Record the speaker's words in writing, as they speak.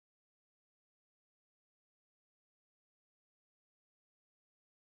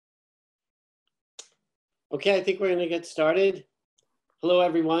Okay, I think we're going to get started. Hello,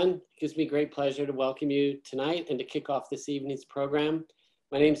 everyone. It gives me great pleasure to welcome you tonight and to kick off this evening's program.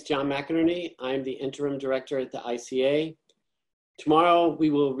 My name is John McInerney. I'm the interim director at the ICA. Tomorrow,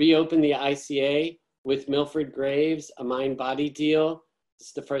 we will reopen the ICA with Milford Graves, a mind-body deal.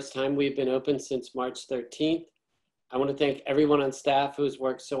 It's the first time we've been open since March 13th. I want to thank everyone on staff who has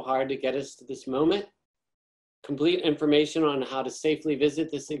worked so hard to get us to this moment. Complete information on how to safely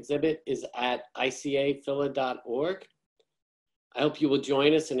visit this exhibit is at icaphila.org. I hope you will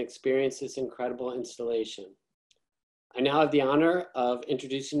join us and experience this incredible installation. I now have the honor of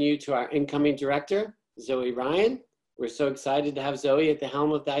introducing you to our incoming director, Zoë Ryan. We're so excited to have Zoë at the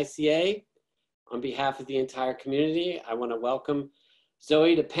helm of the ICA. On behalf of the entire community, I want to welcome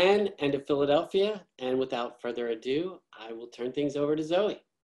Zoë to Penn and to Philadelphia. And without further ado, I will turn things over to Zoë.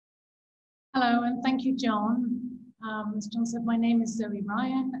 Hello, and thank you, John. As John said, my name is Zoë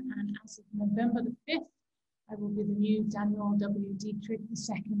Ryan, and as of November the 5th, I will be the new Daniel W. Dietrich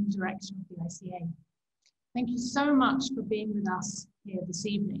II Director of the ICA. Thank you so much for being with us here this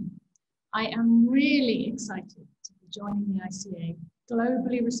evening. I am really excited to be joining the ICA,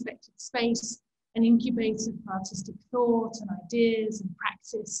 globally respected space, an incubator for artistic thought and ideas and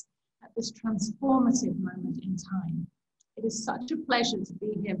practice at this transformative moment in time. It is such a pleasure to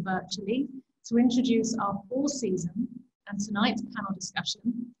be here virtually to introduce our fall season and tonight's panel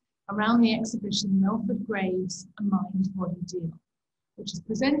discussion around the exhibition Milford Graves, A Mind-Body Deal, which is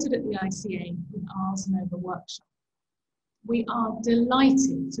presented at the ICA with Ars Nova Workshop. We are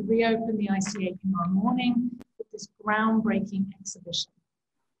delighted to reopen the ICA tomorrow morning with this groundbreaking exhibition.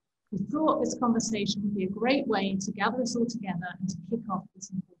 We thought this conversation would be a great way to gather us all together and to kick off this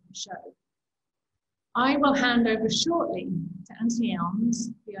important show. I will hand over shortly to Anthony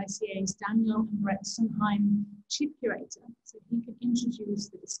Elms, the ICA's Daniel and Brett Sundheim Chief Curator, so he can introduce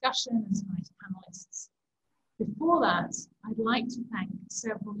the discussion and tonight's panelists. Before that, I'd like to thank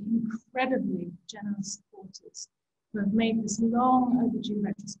several incredibly generous supporters who have made this long overdue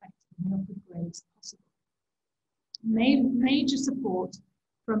retrospective of Milford Graves possible. Major support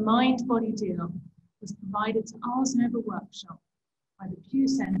for a mind-body deal was provided to Ars Nova Workshop by the Pew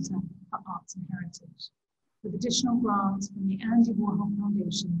Center for Arts and Heritage, with additional grants from the Andy Warhol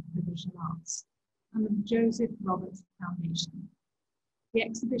Foundation for Visual Arts and the Joseph Roberts Foundation. The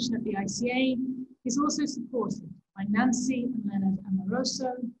exhibition at the ICA is also supported by Nancy Leonard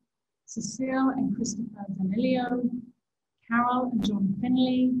Amoroso, Cecile and Christopher D'Amelio, Carol and John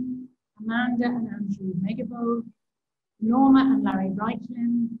Finley, Amanda and Andrew Megibow, Norma and Larry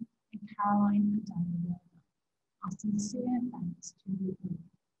Reichlin, and Caroline and Daniel Werther. Our sincere thanks to you all.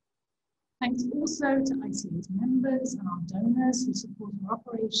 Thanks also to ICA's members and our donors who support our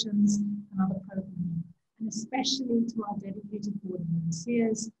operations and other programming, and especially to our dedicated board of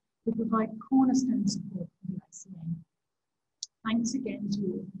overseers who provide cornerstone support for the ICA. Thanks again to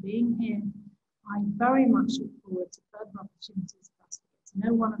you all for being here. I very much look forward to further opportunities for us to get to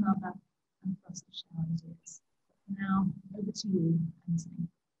know one another and for us to share ideas. Now, over to you, Anthony.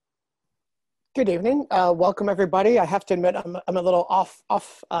 Good evening. Welcome, everybody. I have to admit, I'm a little off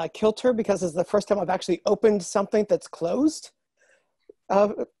kilter because it's the first time I've actually opened something that's closed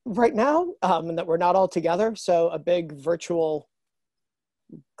right now, and that we're not all together. So a big virtual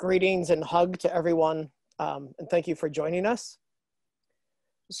greetings and hug to everyone, and thank you for joining us.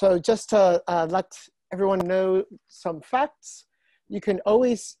 So just to let everyone know some facts, you can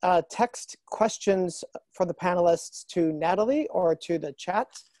always text questions for the panelists to Natalie or to the chat,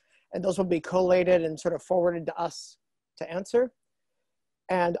 and those will be collated and sort of forwarded to us to answer.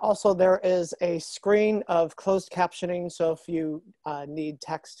 And also there is a screen of closed captioning, so if you need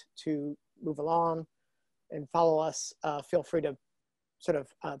text to move along and follow us, feel free to sort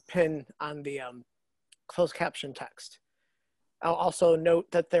of pin on the closed caption text. I'll also note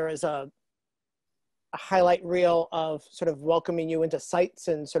that there is a highlight reel of sort of welcoming you into sights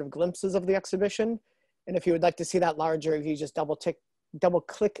and sort of glimpses of the exhibition. And if you would like to see that larger, if you just double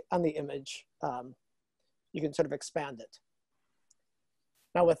click on the image, you can sort of expand it.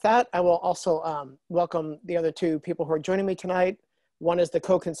 Now with that, I will also welcome the other two people who are joining me tonight. One is the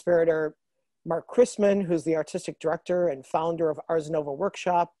co-conspirator, Mark Christman, who's the artistic director and founder of Ars Nova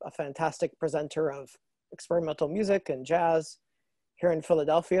Workshop, a fantastic presenter of experimental music and jazz here in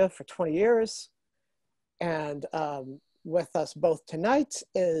Philadelphia for 20 years. And with us both tonight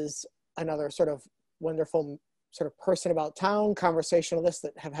is another sort of wonderful sort of person about town, conversationalist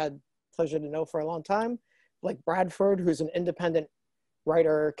that have had pleasure to know for a long time, like Bradford, who's an independent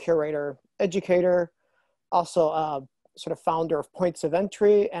writer, curator, educator, also sort of founder of Points of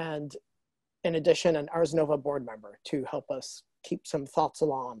Entry, and in addition, an Ars Nova board member to help us keep some thoughts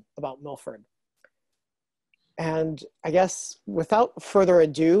along about Milford. And I guess without further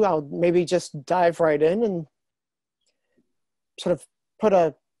ado, I'll maybe just dive right in and sort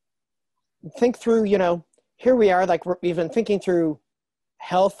of think through, here we are, like we've been thinking through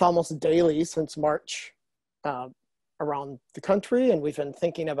health almost daily since March around the country. And we've been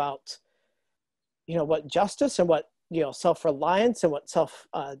thinking about, what justice and what, self-reliance and what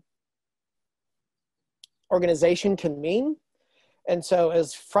organization can mean. And so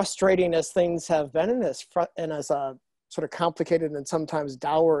as frustrating as things have been and as sort of complicated and sometimes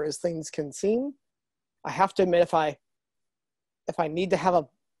dour as things can seem, I have to admit, if I need to have a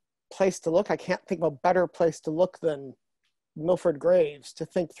place to look, I can't think of a better place to look than Milford Graves to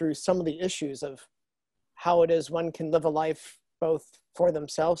think through some of the issues of how it is one can live a life both for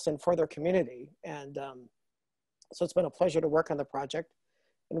themselves and for their community. And so it's been a pleasure to work on the project.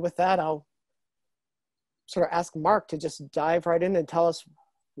 And with that, I'll sort of ask Mark to just dive right in and tell us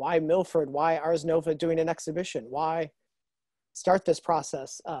why Milford, why Ars Nova doing an exhibition, why start this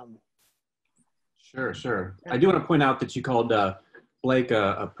process. Sure. I do want to point out that you called Blake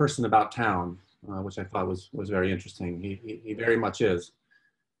a person about town, which I thought was very interesting. He very much is,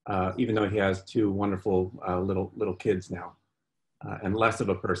 even though he has two wonderful little kids now, and less of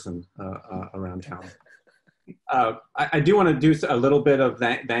a person around town. I do want to do a little bit of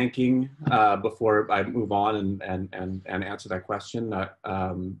thanking before I move on and answer that question. I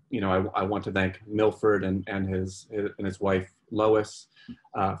want to thank Milford and his wife Lois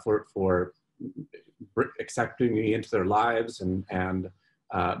for accepting me into their lives and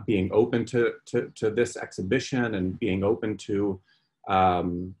being open to this exhibition and being open to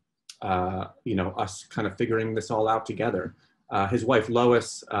us kind of figuring this all out together. His wife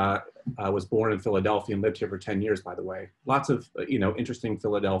Lois was born in Philadelphia and lived here for 10 years, by the way. Lots of interesting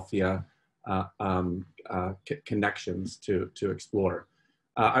Philadelphia connections to explore.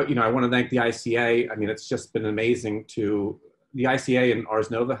 I want to thank the ICA. I mean, it's just been amazing the ICA and Ars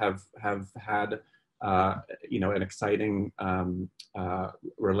Nova have had an exciting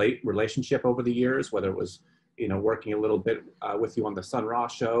relationship over the years, whether it was working a little bit with you on the Sun Ra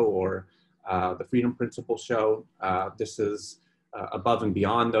show or the Freedom Principle show. This is above and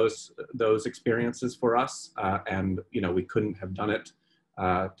beyond those experiences for us, and we couldn't have done it,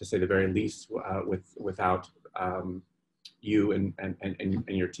 to say the very least, without you and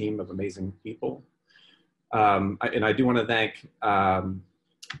your team of amazing people. And I do want to thank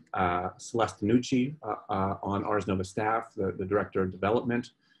Celeste Nucci on Ars Nova staff, the Director of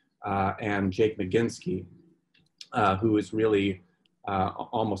Development, and Jake McGinsky, who is really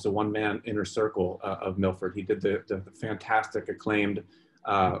almost a one-man inner circle of Milford. He did the fantastic, acclaimed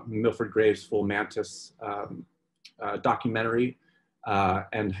Milford Graves Full Mantis documentary,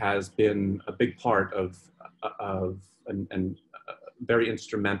 and has been a big part of and very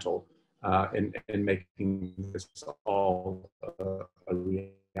instrumental in making this all a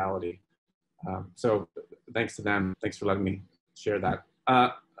reality. So thanks to them. Thanks for letting me share that.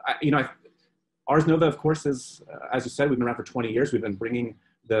 Ars Nova, of course, is, as you said, we've been around for 20 years. We've been bringing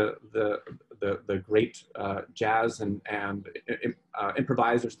the great jazz and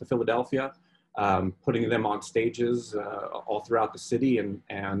improvisers to Philadelphia, putting them on stages all throughout the city,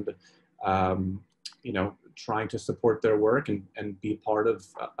 and trying to support their work and be part of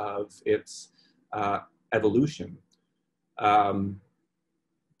its evolution.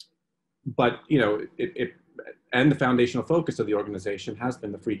 But and the foundational focus of the organization has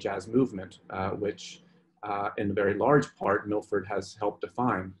been the free jazz movement, which in a very large part Milford has helped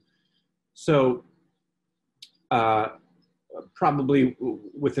define. So probably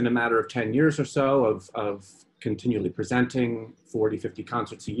within a matter of 10 years or so of continually presenting 40, 50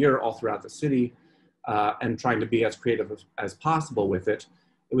 concerts a year all throughout the city, and trying to be as creative as possible with it,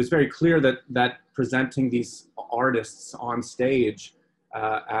 it was very clear that presenting these artists on stage,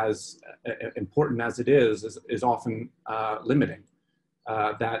 as important as it is often limiting.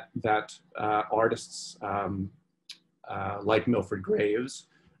 That artists like Milford Graves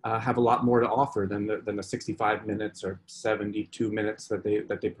have a lot more to offer than the 65 minutes or 72 minutes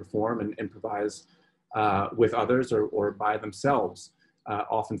that they perform and improvise with others or by themselves,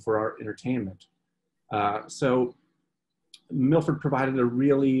 often for our entertainment. So Milford provided a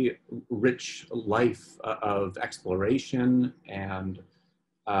really rich life of exploration and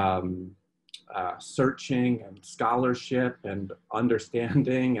searching and scholarship and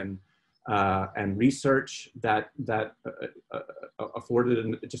understanding and research that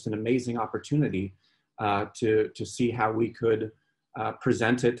afforded just an amazing opportunity to see how we could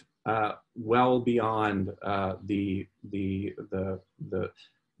present it well beyond the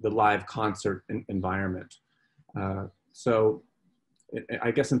live concert environment. So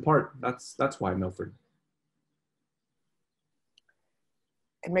I guess in part that's why Milford.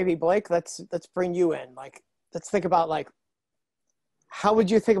 and maybe Blake, let's bring you in. Like, let's think about, like, how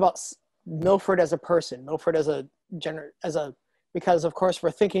would you think about Milford as a person, Milford as a because of course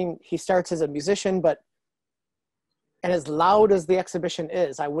we're thinking he starts as a musician, and as loud as the exhibition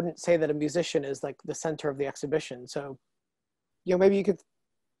is, I wouldn't say that a musician is like the center of the exhibition. So, maybe you could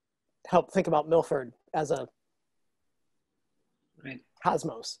help think about Milford as a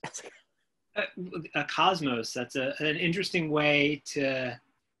cosmos. A cosmos, that's an interesting way to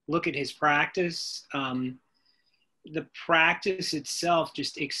look at his practice. The practice itself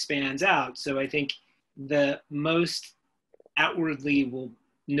just expands out. So I think the most outwardly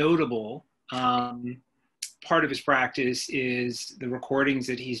notable part of his practice is the recordings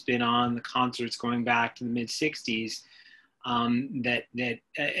that he's been on, the concerts going back to the mid-60s, that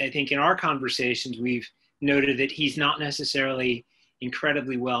I think in our conversations we've noted that he's not necessarily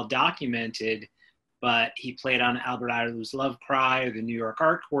incredibly well documented, but he played on Albert Adler's Love Cry, or the New York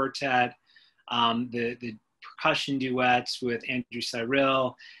Art Quartet, the percussion duets with Andrew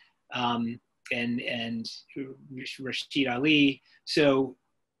Cyril and Rashid Ali. So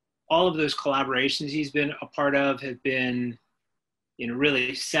all of those collaborations he's been a part of have been,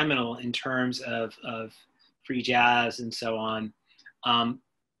 really seminal in terms of free jazz and so on.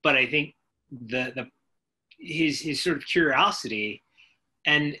 But I think his sort of curiosity,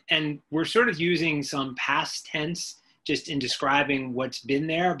 and we're sort of using some past tense just in describing what's been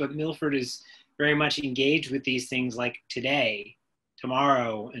there, but Milford is very much engaged with these things like today,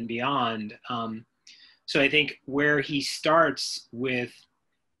 tomorrow, and beyond. So I think where he starts with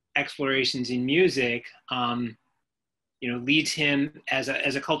explorations in music, leads him as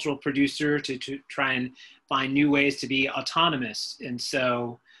a cultural producer to try and find new ways to be autonomous. And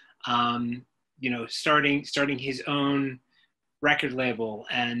so, starting his own record label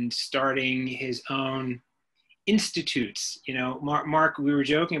and starting his own institutes. Mark, we were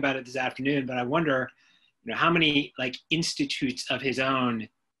joking about it this afternoon, but I wonder, how many like institutes of his own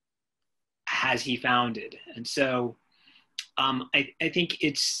has he founded? And so I think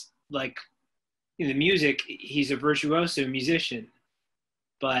it's like, in the music, he's a virtuoso musician,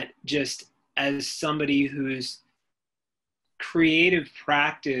 but just as somebody whose creative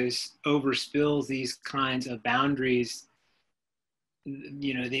practice overspills these kinds of boundaries,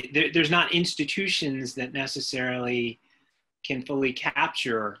 there's not institutions that necessarily can fully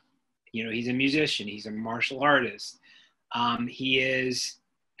capture, he's a musician, he's a martial artist. He is,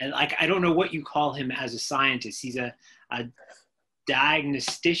 like, I don't know what you call him as a scientist. He's a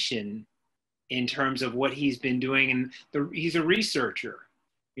diagnostician in terms of what he's been doing, and he's a researcher,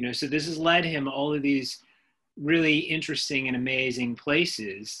 so this has led him all of these really interesting and amazing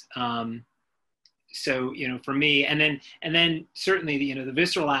places. So, for me, and then certainly the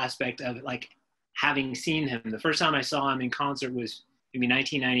visceral aspect of, like, having seen him. The first time I saw him in concert was maybe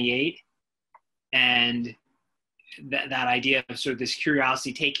 1998, and that idea of sort of this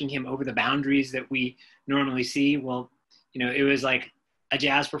curiosity taking him over the boundaries that we normally see. Well, it was like a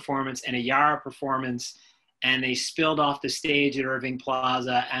jazz performance and a Yara performance, and they spilled off the stage at Irving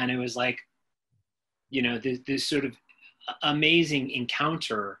Plaza, and it was like, this sort of amazing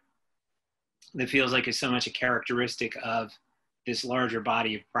encounter that feels like is so much a characteristic of this larger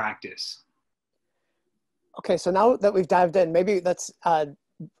body of practice. Okay, so now that we've dived in, maybe let's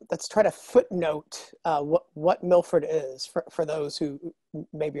try to footnote what Milford is for those who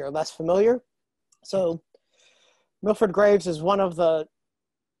maybe are less familiar. So Milford Graves is one of the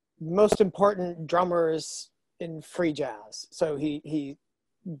most important drummers in free jazz. So he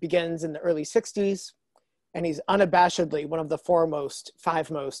begins in the early 60s, and he's unabashedly one of the five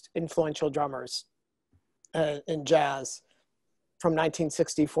most influential drummers in jazz from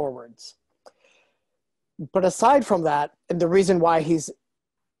 1960 forwards. But aside from that, and the reason why he's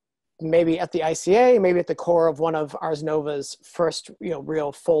maybe at the ICA, maybe at the core of one of Ars Nova's first,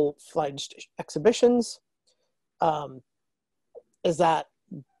 real full-fledged exhibitions, is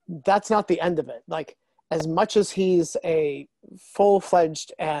that's not the end of it. Like, as much as he's a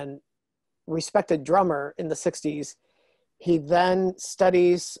full-fledged and respected drummer in the 60s, he then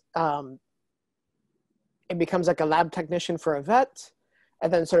studies and becomes like a lab technician for a vet,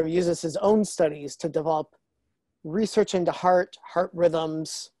 and then sort of uses his own studies to develop research into heart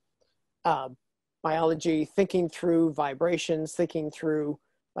rhythms, biology, thinking through vibrations, thinking through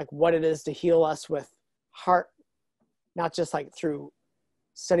like what it is to heal us with heart, not just like through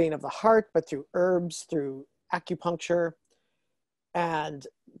studying of the heart, but through herbs, through acupuncture. And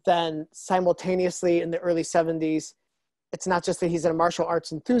then simultaneously in the early 70s, it's not just that he's a martial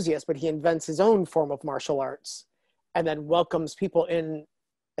arts enthusiast, but he invents his own form of martial arts and then welcomes people in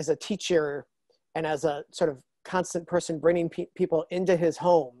as a teacher and as a sort of constant person bringing people into his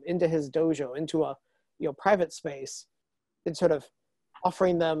home, into his dojo, into a private space, and sort of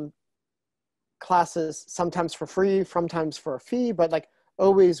offering them classes, sometimes for free, sometimes for a fee, but like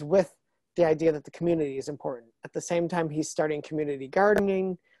always with the idea that the community is important. At the same time, he's starting community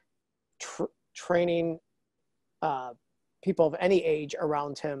gardening, training people of any age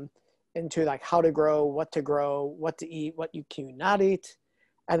around him into like how to grow, what to eat, what you cannot eat,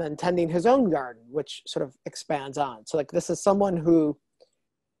 and then tending his own garden, which sort of expands on. So like this is someone who,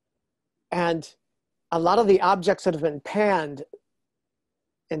 and a lot of the objects that have been panned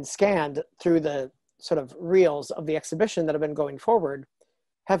and scanned through the sort of reels of the exhibition that have been going forward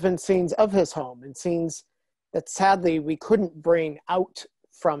have been scenes of his home, and scenes that sadly we couldn't bring out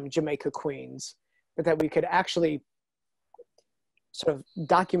from Jamaica, Queens, but that we could actually sort of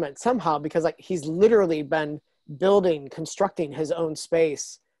document somehow, because like he's literally been constructing his own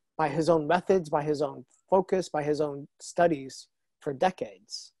space by his own methods, by his own focus, by his own studies for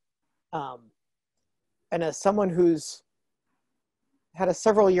decades. And as someone who's had a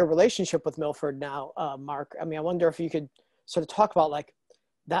several-year relationship with Milford now, Mark, I mean, I wonder if you could sort of talk about like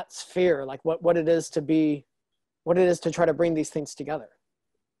that sphere, like what it is to try to bring these things together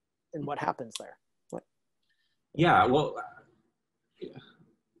and what happens there. Yeah, well,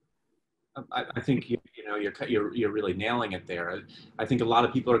 I think you're really nailing it there. I think a lot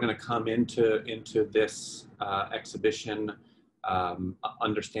of people are going to come into this exhibition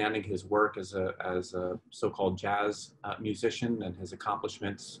understanding his work as a so-called jazz musician, and his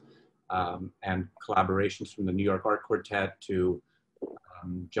accomplishments and collaborations from the New York Art Quartet to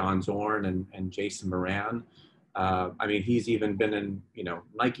John Zorn and Jason Moran. I mean, he's even been in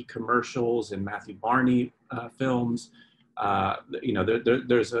Nike commercials and Matthew Barney films.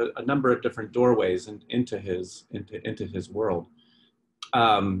 There's a number of different doorways into his world,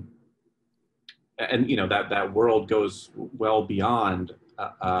 and that world goes well beyond,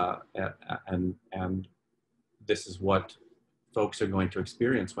 and this is what folks are going to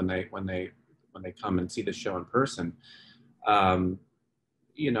experience when they come and see the show in person.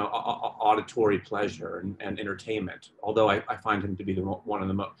 Auditory pleasure and entertainment. Although I find him to be one of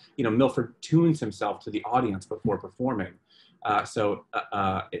the most, Milford tunes himself to the audience before performing. So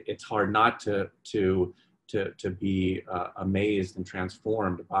it's hard not to be amazed and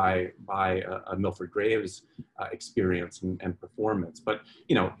transformed by a Milford Graves experience and performance. But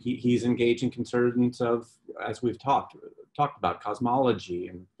he's engaged in concerns of, as we've talked about, cosmology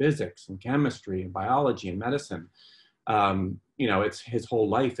and physics and chemistry and biology and medicine. It's his whole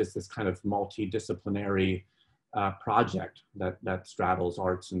life is this kind of multidisciplinary project that straddles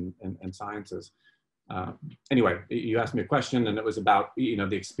arts and sciences. Anyway, you asked me a question, and it was about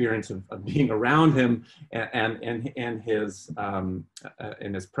the experience of being around him and his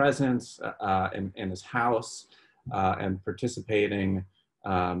in his presence, in his house, and participating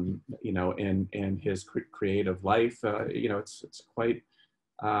in his creative life.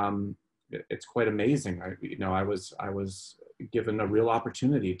 It's quite amazing. I was given a real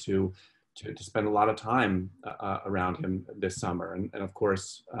opportunity to spend a lot of time around him this summer, and of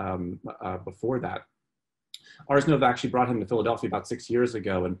course before that. Ars Nova actually brought him to Philadelphia about 6 years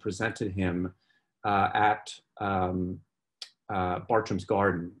ago and presented him at Bartram's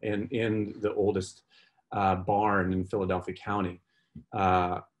Garden in the oldest barn in Philadelphia County,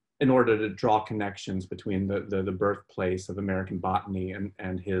 in order to draw connections between the birthplace of American botany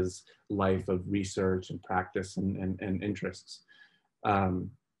and his life of research and practice and interests.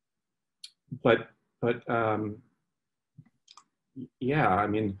 Yeah, I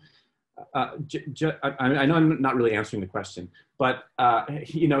mean, I know I'm not really answering the question, but a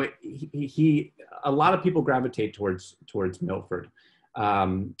lot of people gravitate towards Milford,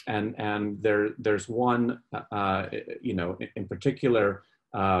 and there's one in particular,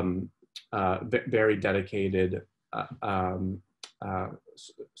 very dedicated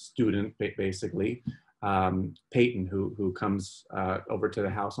student, basically, Peyton, who comes over to the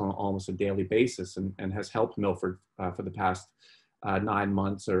house on almost a daily basis and has helped Milford for the past 9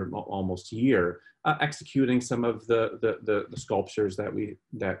 months or almost a year, executing some of the sculptures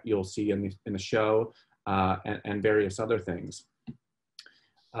that you'll see in the show, and various other things.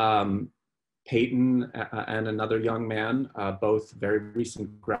 Peyton and another young man, both very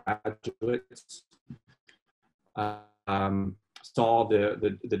recent graduates, saw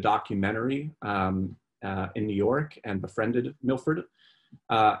the documentary in New York and befriended Milford,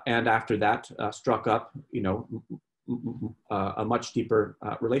 and after that struck up a much deeper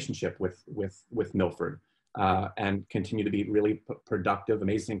relationship with Milford, and continue to be really productive,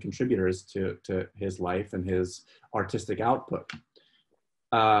 amazing contributors to his life and his artistic output.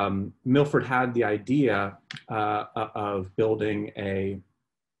 Milford had the idea of building a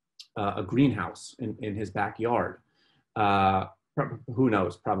greenhouse in his backyard. Who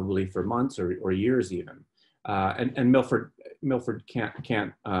knows, probably for months or years even. And Milford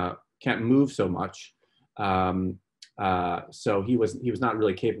can't move so much, so he was not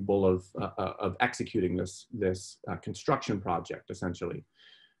really capable of executing this construction project essentially.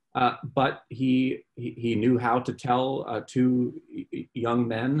 But he knew how to tell two young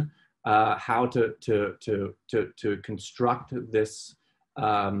men how to construct this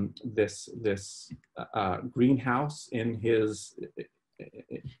greenhouse in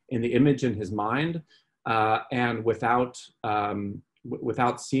the image in his mind, and without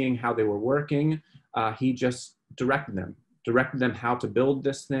seeing how they were working, he just directed them how to build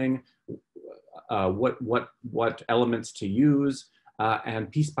this thing, what elements to use,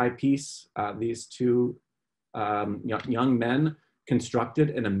 and piece by piece, these two young men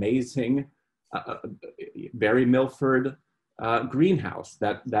constructed an amazing, very Milford greenhouse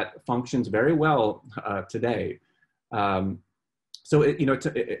that functions very well today. So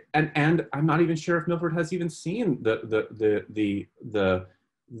and I'm not even sure if Milford has even seen the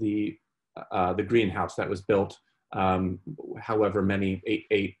greenhouse that was built, however many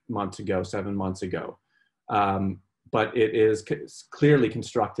 7 months ago. But it is clearly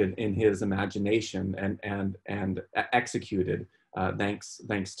constructed in his imagination and executed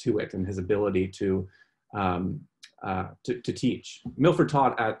thanks to it and his ability to teach. Milford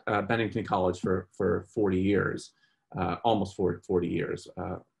taught at Bennington College for 40 years, almost 40 years,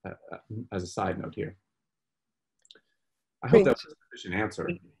 as a side note here. I hope that was a sufficient answer.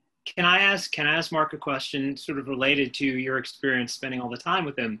 Can I ask Mark a question sort of related to your experience spending all the time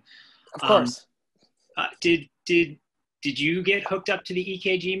with him? Of course. Did you get hooked up to the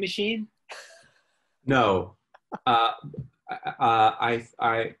EKG machine? No.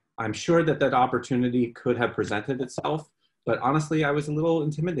 I'm sure that opportunity could have presented itself, but honestly, I was a little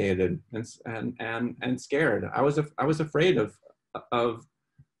intimidated and scared. I was afraid of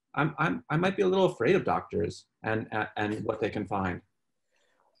I might be a little afraid of doctors and what they can find.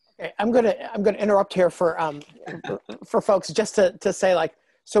 Okay, I'm gonna interrupt here for folks just to say, like,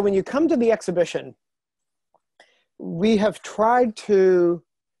 so when you come to the exhibition, we have tried to,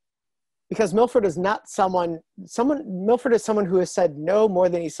 because Milford is not Milford is someone who has said no more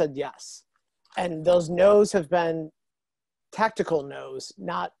than he said yes. And those no's have been tactical no's,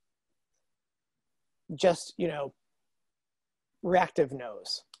 not just, reactive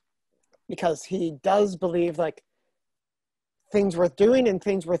no's. Because he does believe, like, things worth doing and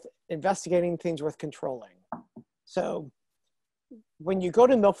things worth investigating, things worth controlling. So when you go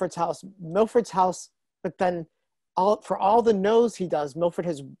to Milford's house, but then for all the no's he does, Milford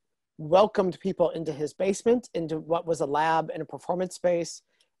has welcomed people into his basement, into what was a lab and a performance space,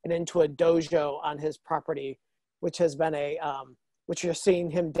 and into a dojo on his property, which has been which you're seeing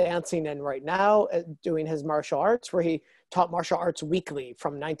him dancing in right now, doing his martial arts, where he taught martial arts weekly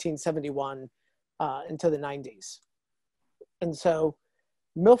from 1971 into the 90s. And so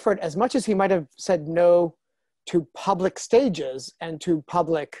Milford, as much as he might have said no to public stages and to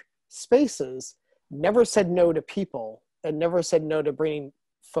public spaces, never said no to people and never said no to bringing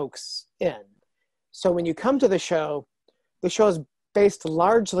folks in. So when you come to the show is based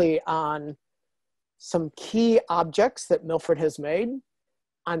largely on some key objects that Milford has made,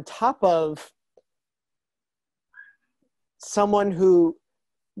 on top of someone who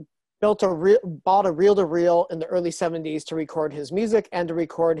bought a reel-to-reel in the early 70s to record his music and to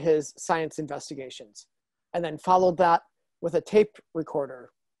record his science investigations, and then followed that with a tape recorder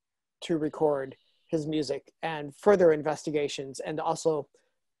to record his music and further investigations, and also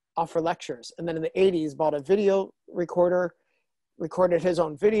offer lectures. And then in the 80s, bought a video recorder, recorded his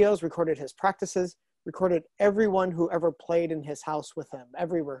own videos, recorded his practices, recorded everyone who ever played in his house with him,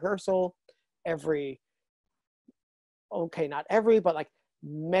 every rehearsal, not every, but like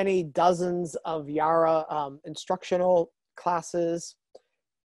many dozens of Yara instructional classes.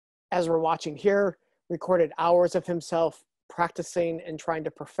 As we're watching here, recorded hours of himself practicing and trying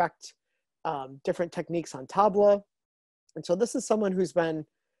to perfect different techniques on tabla. And so this is someone who's been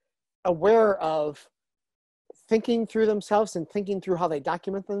aware of thinking through themselves and thinking through how they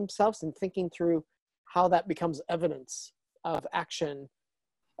document themselves and thinking through how that becomes evidence of action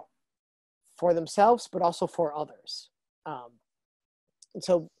for themselves, but also for others. And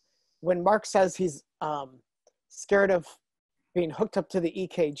so when Mark says he's scared of being hooked up to the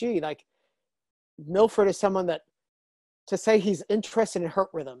EKG, like, Milford is someone that, to say he's interested in heart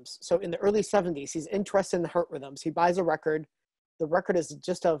rhythms. So in the early 70s, he's interested in the heart rhythms. He buys a record. The record is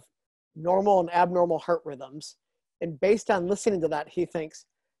just of normal and abnormal heart rhythms. And based on listening to that, he thinks,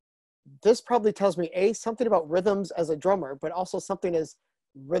 this probably tells me, A, something about rhythms as a drummer, but also something as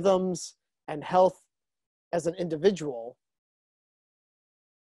rhythms and health as an individual.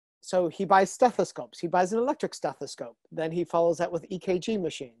 So he buys stethoscopes. He buys an electric stethoscope. Then he follows that with EKG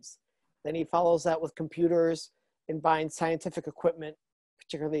machines. Then he follows that with computers and buying scientific equipment,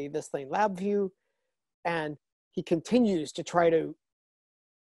 particularly this thing, LabVIEW. And he continues to try to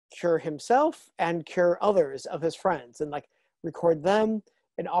cure himself and cure others of his friends, and like record them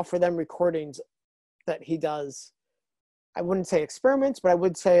and offer them recordings that he does. I wouldn't say experiments, but I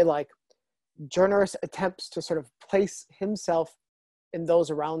would say like generous attempts to sort of place himself and those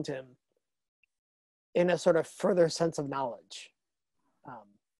around him in a sort of further sense of knowledge.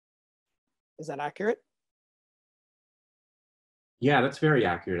 Is that accurate? Yeah, that's very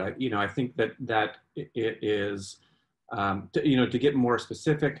accurate. I think that it is, to get more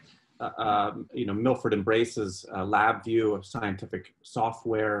specific, Milford embraces LabVIEW, a scientific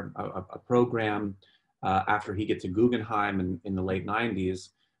software, a program, after he gets to Guggenheim in the late 90s,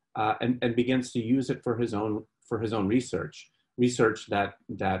 and begins to use it for his own research that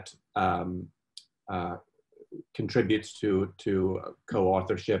contributes to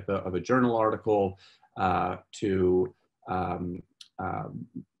co-authorship of a journal article, to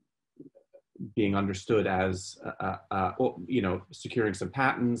being understood as, securing some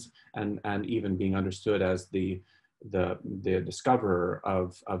patents, and even being understood as the discoverer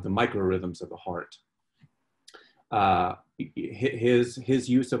of the microrhythms of the heart. His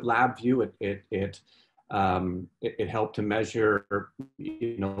use of LabVIEW, it helped to measure,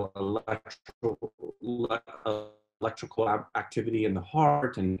 electrical activity in the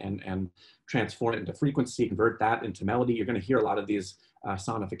heart and transform it into frequency, convert that into melody. You're going to hear a lot of these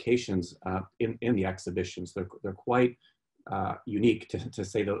sonifications in the exhibitions. They're quite unique to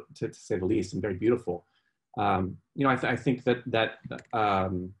say the least, and very beautiful. I think that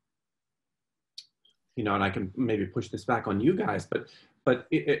and I can maybe push this back on you guys, but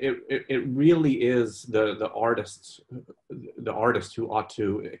it really is the artist who ought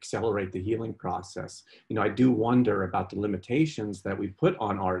to accelerate the healing process. I do wonder about the limitations that we put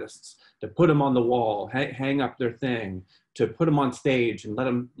on artists, to put them on the wall, hang up their thing, to put them on stage and let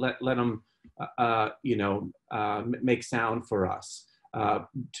them make sound for us,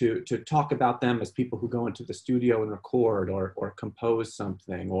 to talk about them as people who go into the studio and record or compose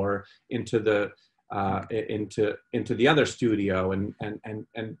something, or into the other studio and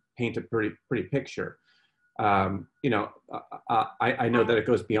paint a pretty picture. I know that it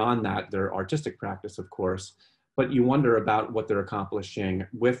goes beyond that, their artistic practice, of course, but you wonder about what they're accomplishing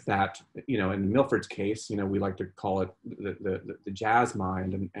with that. In Milford's case, we like to call it the jazz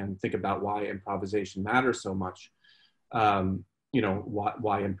mind, and think about why improvisation matters so much.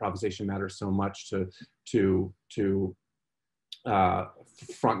 Why improvisation matters so much to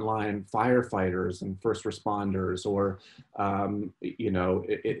frontline firefighters and first responders, or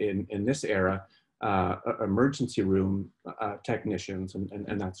in this era, emergency room technicians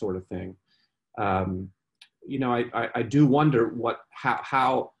and that sort of thing. I do wonder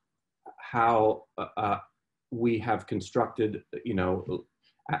how we have constructed,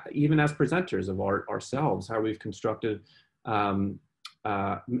 even as presenters of art ourselves, how we've constructed,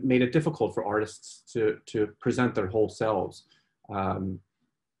 made it difficult for artists to present their whole selves. I'm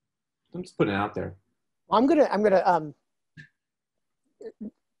just putting it out there. I'm gonna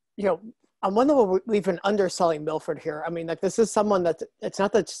on one level, we've been underselling Milford here. I mean, like, this is someone that, it's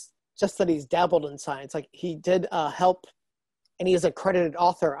not that just that he's dabbled in science. Like, he did help, and he is a credited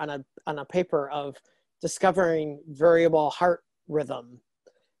author on a paper of discovering variable heart rhythm,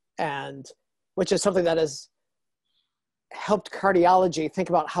 and which is something that has helped cardiology think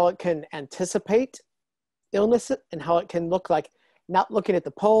about how it can anticipate illness, and how it can look like, not looking at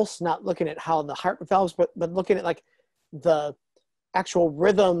the pulse, not looking at how the heart valves, but looking at like the actual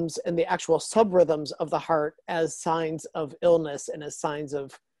rhythms and the actual subrhythms of the heart as signs of illness and as signs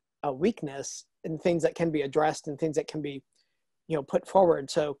of weakness, and things that can be addressed and things that can be, put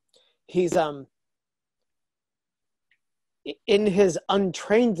forward. So he's, in his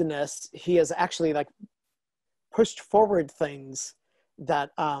untrainedness, he has actually like pushed forward things that,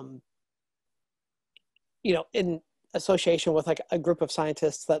 in association with like a group of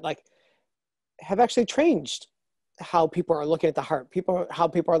scientists that like have actually changed how people are looking at the heart. How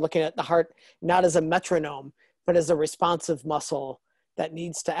people are looking at the heart, not as a metronome, but as a responsive muscle that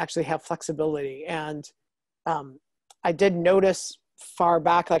needs to actually have flexibility. And I did notice far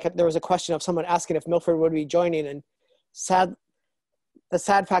back, like, there was a question of someone asking if Milford would be joining, and the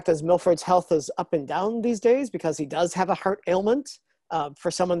sad fact is Milford's health is up and down these days because he does have a heart ailment.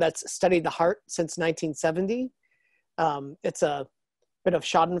 For someone that's studied the heart since 1970, It's a bit of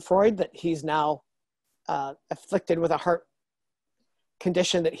schadenfreude that he's now afflicted with a heart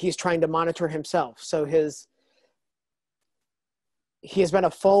condition that he's trying to monitor himself. So he has been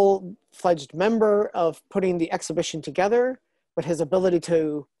a full-fledged member of putting the exhibition together, but his ability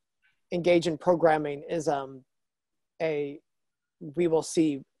to engage in programming is we will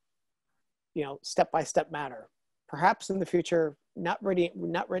see, step-by-step matter. Perhaps in the future, not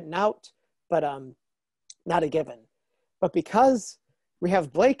written out, but not a given. But because we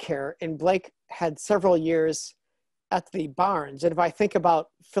have Blake here, and Blake had several years at the Barnes, and if I think about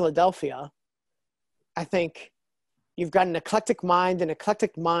Philadelphia, I think you've got an eclectic mind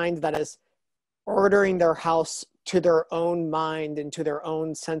that is ordering their house to their own mind and to their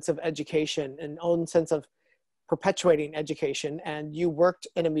own sense of education and own sense of perpetuating education. And you worked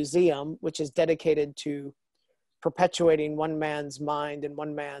in a museum which is dedicated to perpetuating one man's mind and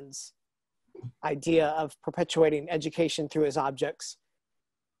one man's idea of perpetuating education through his objects.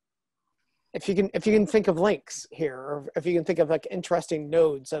 If you can think of links here, or if you can think of like interesting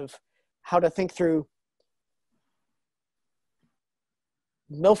nodes of how to think through.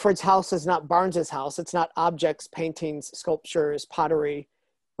 Milford's house is not Barnes's house. It's not objects, paintings, sculptures, pottery,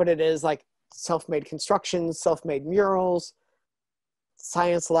 but it is like self-made constructions, self-made murals,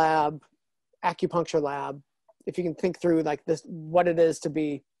 science lab, acupuncture lab. If you can think through like this, what it is to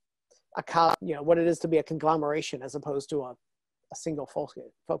be what it is to be a conglomeration as opposed to a single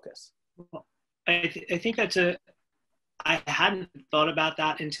focus. Well, I think I hadn't thought about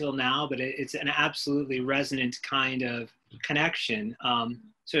that until now, but it's an absolutely resonant kind of connection.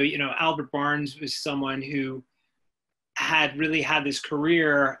 So, Albert Barnes was someone who had really had this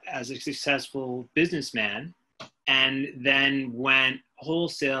career as a successful businessman and then went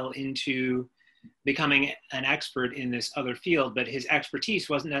wholesale into becoming an expert in this other field, but his expertise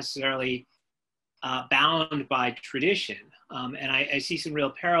wasn't necessarily bound by tradition. And I see some real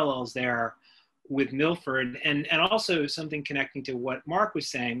parallels there with Milford, and also something connecting to what Mark was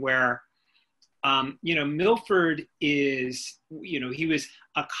saying, where, Milford is, he was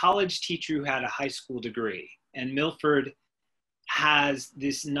a college teacher who had a high school degree, and Milford has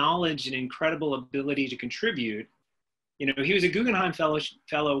this knowledge and incredible ability to contribute. He was a Guggenheim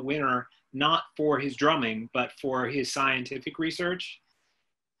Fellow winner, not for his drumming, but for his scientific research.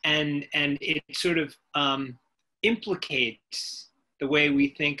 And it sort of implicates the way we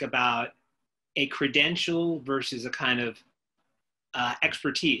think about a credential versus a kind of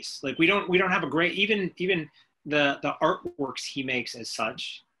expertise. Like we don't have a great, even the artworks he makes as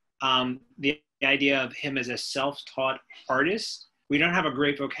such, the idea of him as a self-taught artist, we don't have a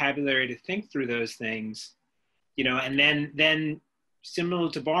great vocabulary to think through those things, and then similar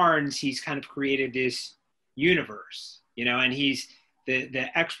to Barnes, he's kind of created this universe, and he's the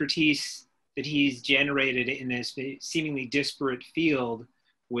expertise that he's generated in this seemingly disparate field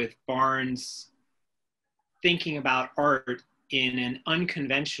with Barnes thinking about art in an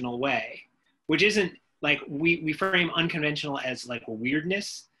unconventional way, which isn't like we frame unconventional as like a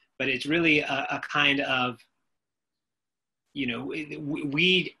weirdness, but it's really a kind of,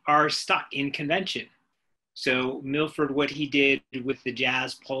 we are stuck in convention. So Milford, what he did with the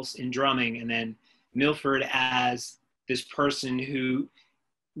jazz pulse in drumming, and then Milford as this person who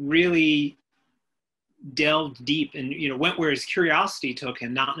really delved deep and went where his curiosity took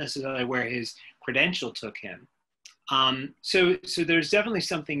him, not necessarily where his credential took him. So there's definitely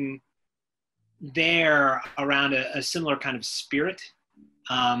something there around a similar kind of spirit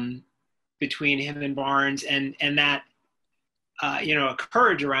between him and Barnes, and that a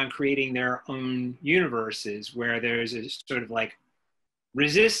courage around creating their own universes where there's a sort of like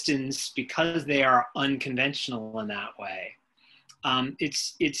resistance because they are unconventional in that way.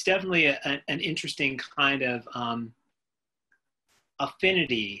 It's definitely an interesting kind of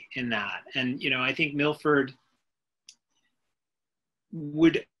affinity in that. And, I think Milford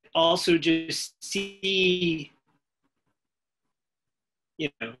would also just see,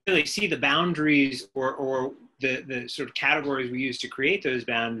 really see the boundaries or the sort of categories we use to create those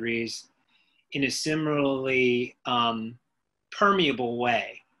boundaries in a similarly permeable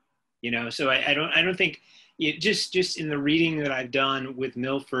way, So I don't think just in the reading that I've done with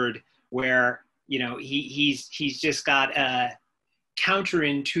Milford, where he's just got a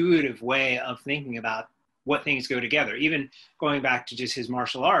counterintuitive way of thinking about what things go together. Even going back to just his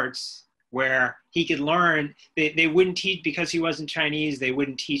martial arts, where he could learn, they wouldn't teach, because he wasn't Chinese, they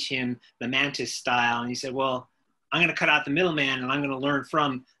wouldn't teach him the mantis style. And he said, well, I'm going to cut out the middleman and I'm going to learn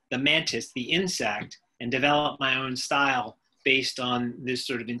from the mantis, the insect, and develop my own style based on this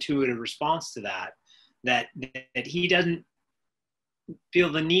sort of intuitive response to that he doesn't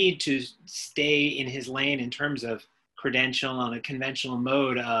feel the need to stay in his lane in terms of credential on a conventional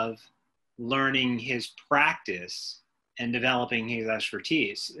mode of learning his practice and developing his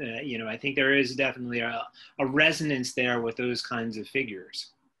expertise. You know, I think there is definitely a resonance there with those kinds of figures.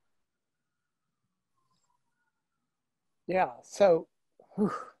 Yeah, so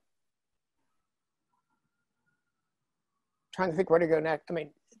trying to think where to go next. I mean,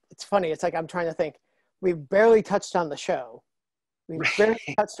 it's funny. It's like I'm trying to think. We've barely touched on the show. We've barely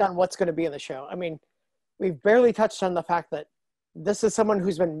touched on what's going to be in the show. I mean, we've barely touched on the fact that this is someone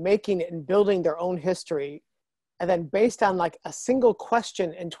who's been making and building their own history, and then based on like a single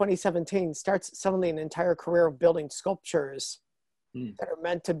question in 2017 starts suddenly an entire career of building sculptures that are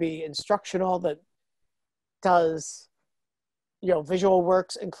meant to be instructional, that does, you know, visual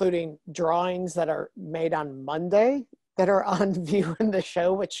works, including drawings that are made on Monday that are on view in the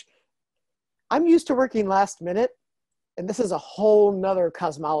show, which I'm used to working last minute. And this is a whole nother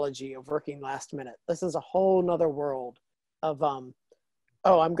cosmology of working last minute. This is a whole nother world of,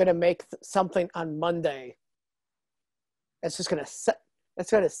 oh, I'm going to make something on Monday. It's just going to set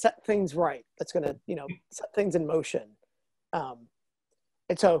things right. That's going to, you know, set things in motion. And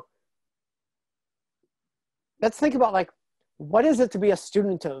so let's think about like, what is it to be a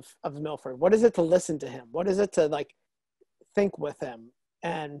student of Milford? What is it to listen to him? What is it to like think with him?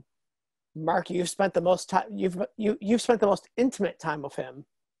 And Mark, you've spent the most time, you've spent the most intimate time with him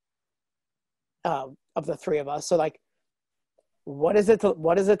of the three of us. So like, what is it to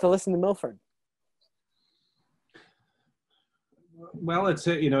listen to Milford? Well, it's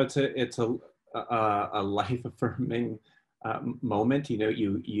a life affirming moment. You know,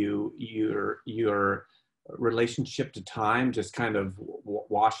 your relationship to time just kind of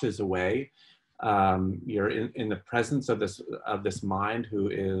washes away. You're in the presence of this mind who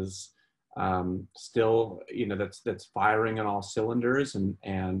is still, you know, that's firing on all cylinders and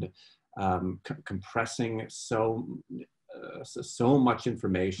compressing so much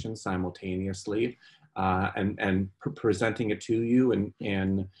information simultaneously, and presenting it to you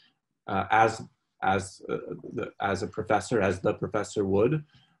and as a professor, as the professor would,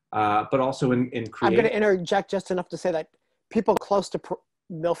 but also in creating. I'm going to interject just enough to say that people close to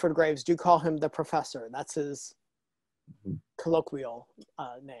Milford Graves do call him the professor. That's his colloquial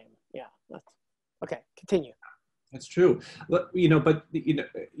name. Yeah. Okay. Continue. That's true. You know, but you know,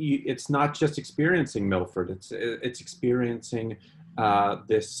 it's not just experiencing Milford. It's experiencing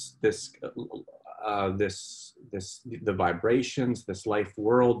the vibrations, this life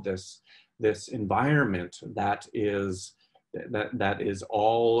world, this environment that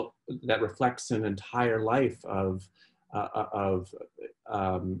reflects an entire life of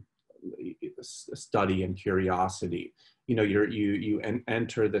study and curiosity. You know, you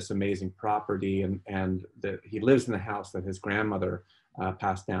enter this amazing property, and he lives in the house that his grandmother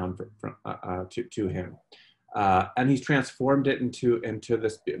passed down to him, and he's transformed it into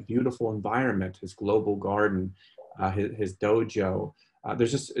this beautiful environment. His global garden, his dojo.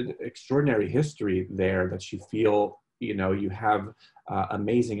 There's just an extraordinary history there that you feel, you know, you have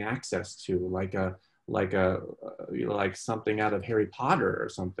amazing access to, like something out of Harry Potter or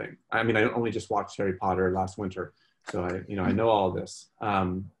something. I mean, I only just watched Harry Potter last winter, so I know all this.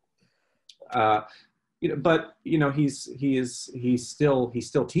 You know, but you know, he's still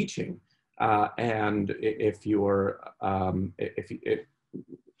teaching, and if you're on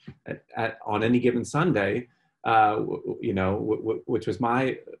any given Sunday, you know, which was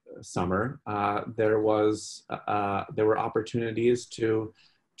my summer, there were opportunities to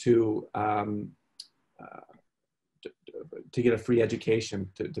get a free education,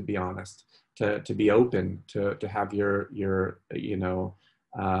 to be honest, to be open, to have your you know,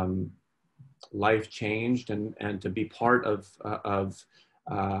 life changed, and to be part of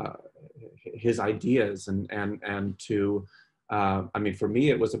his ideas, and to I mean, for me,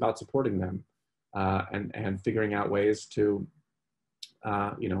 it was about supporting them, and figuring out ways to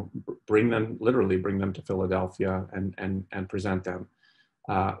you know, bring them to Philadelphia and present them.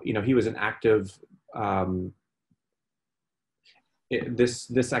 You know, he was an active.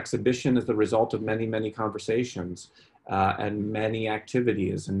 This exhibition is the result of many conversations, and many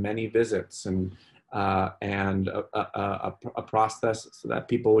activities, and many visits, and a process so that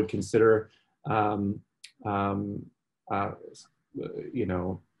people would consider, you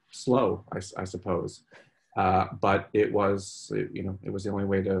know, slow, I suppose. But it was, you know, it was the only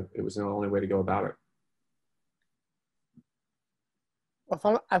way to go about it.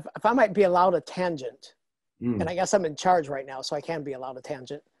 Well, if I might be allowed a tangent, and I guess I'm in charge right now, so I can be allowed a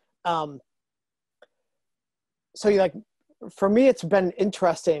tangent. So for me, it's been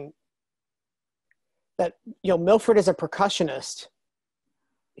interesting that, you know, Milford is a percussionist.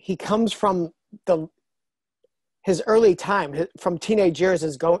 He comes from his early time from teenage years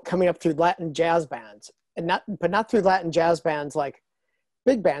is coming up through Latin jazz bands, and not through Latin jazz bands like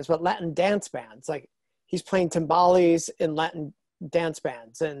big bands, but Latin dance bands. Like he's playing timbales in Latin dance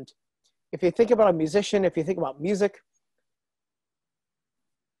bands. And if you think about a musician, if you think about music,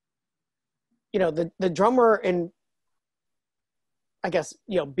 you know, the drummer in, I guess,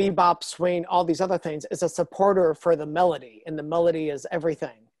 you know, bebop, swing, all these other things is a supporter for the melody, and the melody is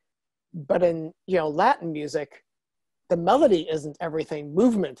everything. But in, you know, Latin music, the melody isn't everything.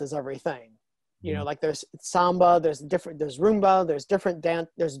 Movement is everything. You know, like there's samba, there's rumba,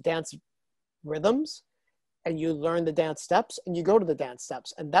 there's dance rhythms, and you learn the dance steps and you go to the dance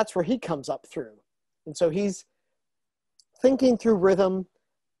steps, and that's where he comes up through. And so he's thinking through rhythm,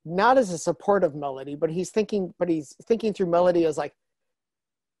 not as a supportive melody, but he's thinking through melody as like,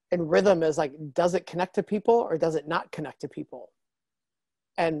 and rhythm is like, does it connect to people or does it not connect to people?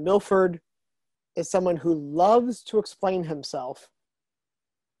 And Milford is someone who loves to explain himself.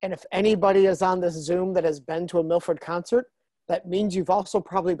 And if anybody is on this Zoom that has been to a Milford concert, that means you've also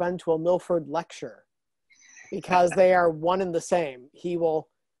probably been to a Milford lecture, because they are one and the same. The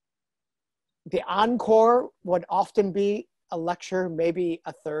encore would often be a lecture, maybe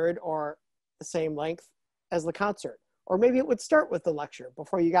a third or the same length as the concert. Or maybe it would start with the lecture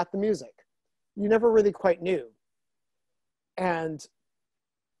before you got the music. You never really quite knew. And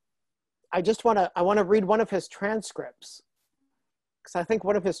I want to read one of his transcripts, because I think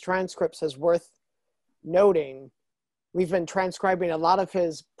one of his transcripts is worth noting. We've been transcribing a lot of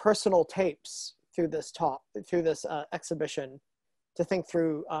his personal tapes through this exhibition, to think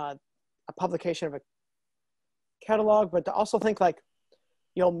through a publication of a catalog, but to also think like,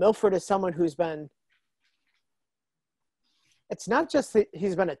 you know, Milford is someone who's been, it's not just that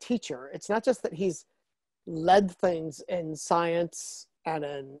he's been a teacher. It's not just that he's led things in science and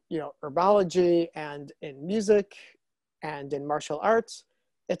in, you know, herbology and in music and in martial arts.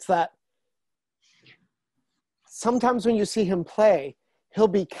 It's that sometimes when you see him play, he'll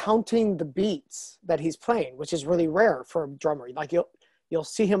be counting the beats that he's playing, which is really rare for a drummer. Like you'll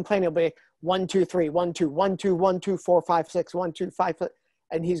see him playing, he'll be 1, 2, 3, 1, 2, 1, 2, 1, 2, 4, 5, 6, 1, 2, 5,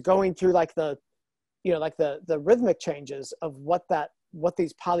 and he's going through like the, you know, like the rhythmic changes of what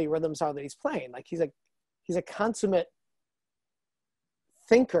these polyrhythms are that he's playing. Like he's a consummate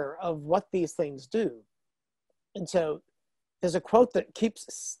thinker of what these things do. And so there's a quote that keeps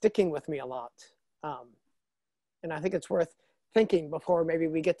sticking with me a lot. And I think it's worth thinking before maybe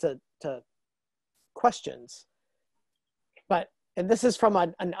we get to questions. And this is from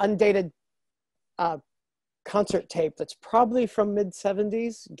an undated concert tape that's probably from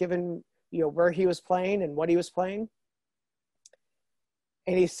mid-70s, given, you know, where he was playing and what he was playing.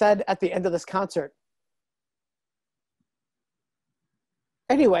 And he said at the end of this concert,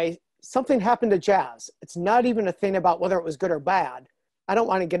 anyway, something happened to jazz. It's not even a thing about whether it was good or bad. I don't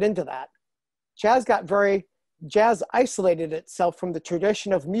want to get into that. Jazz isolated itself from the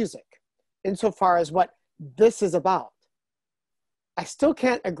tradition of music insofar as what this is about. I still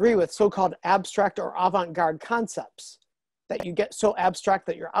can't agree with so-called abstract or avant-garde concepts, that you get so abstract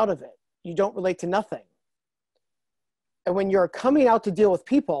that you're out of it. You don't relate to nothing. And when you're coming out to deal with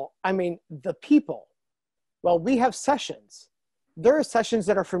people, I mean the people. Well, we have sessions. There are sessions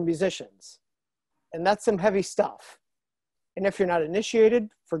that are for musicians, and that's some heavy stuff. And if you're not initiated,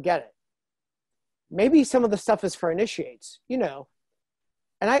 forget it. Maybe some of the stuff is for initiates, you know,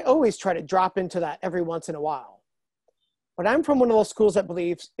 and I always try to drop into that every once in a while. But I'm from one of those schools that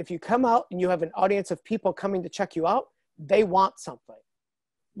believes if you come out and you have an audience of people coming to check you out, they want something.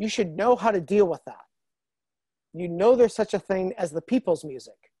 You should know how to deal with that. You know there's such a thing as the people's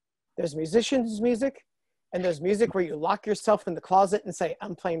music. There's musicians' music, and there's music where you lock yourself in the closet and say,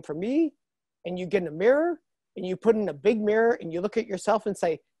 I'm playing for me, and you get in a mirror, and you put in a big mirror, and you look at yourself and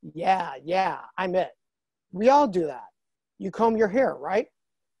say, yeah, I'm it. We all do that. You comb your hair, right?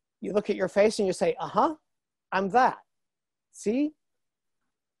 You look at your face and you say, I'm that. See?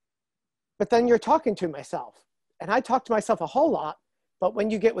 But then you're talking to myself. And I talk to myself a whole lot, but when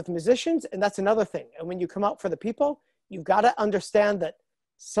you get with musicians, and that's another thing, and when you come out for the people, you've got to understand that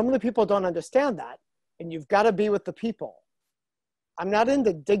some of the people don't understand that, and you've got to be with the people. I'm not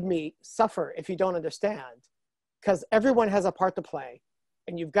into dig me, suffer if you don't understand, because everyone has a part to play,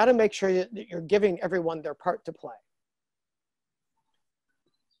 and you've got to make sure that you're giving everyone their part to play.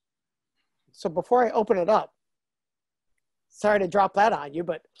 So before I open it up, sorry to drop that on you,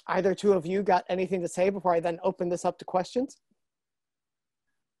 but either two of you got anything to say before I then open this up to questions?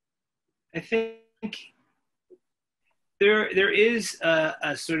 I think there is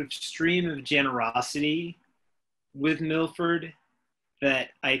a sort of stream of generosity with Milford that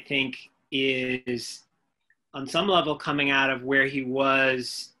I think is on some level coming out of where he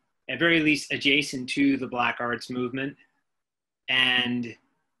was, at very least, adjacent to the Black Arts movement and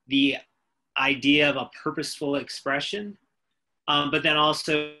the idea of a purposeful expression. But then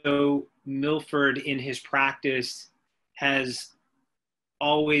also Milford in his practice has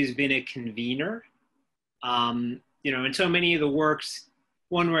always been a convener. And so many of the works,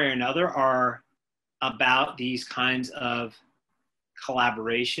 one way or another, are about these kinds of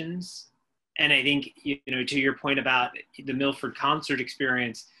collaborations. And I think, to your point about the Milford concert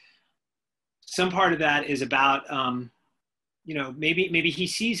experience, some part of that is about, maybe he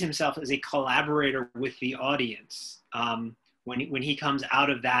sees himself as a collaborator with the audience. When he comes out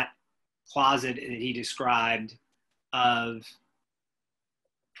of that closet that he described of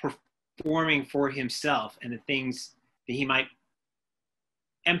performing for himself and the things that he might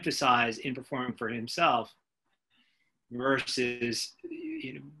emphasize in performing for himself versus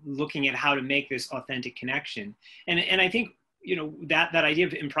looking at how to make this authentic connection. And I think that idea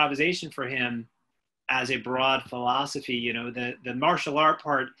of improvisation for him as a broad philosophy, the martial art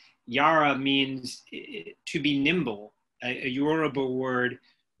part, yara, means to be nimble, a Yoruba word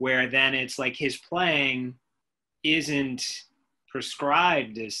where then it's like his playing isn't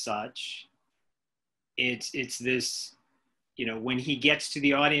prescribed as such. It's this, when he gets to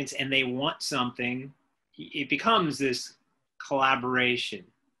the audience and they want something, it becomes this collaboration,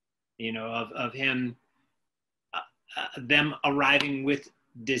 of him, them arriving with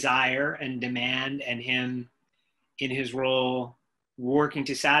desire and demand, and him in his role working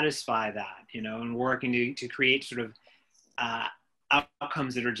to satisfy that, and working to create sort of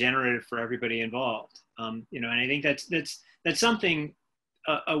outcomes that are generative for everybody involved. And I think that's something,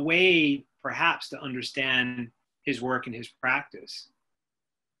 a way perhaps to understand his work and his practice.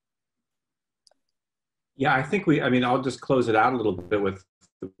 Yeah, I think I'll just close it out a little bit with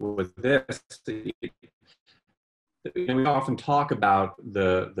this. We often talk about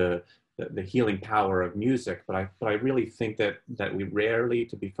the healing power of music, but I really think that we rarely,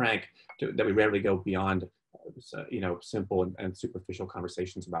 to be frank, that we rarely go beyond simple and superficial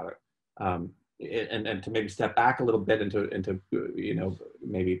conversations about it. And to maybe step back a little bit into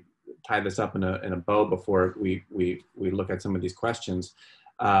maybe tie this up in a bow before we look at some of these questions.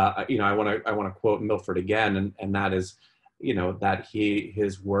 I want to quote Milford again, and that is, that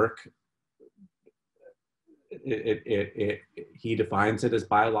his work, he defines it as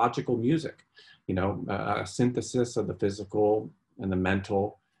biological music, a synthesis of the physical and the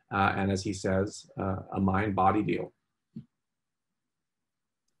mental, and as he says, a mind-body deal.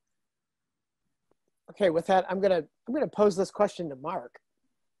 Okay, with that, I'm gonna pose this question to Mark.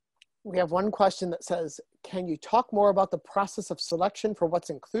 We have one question that says, can you talk more about the process of selection for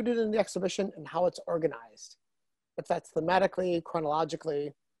what's included in the exhibition and how it's organized? If that's thematically,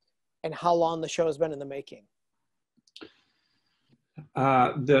 chronologically, and how long the show has been in the making.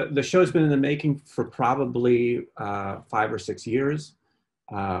 The show's been in the making for probably 5 or 6 years.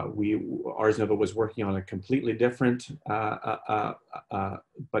 Ars Nova was working on a completely different, but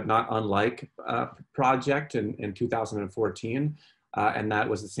not unlike project in 2014. And that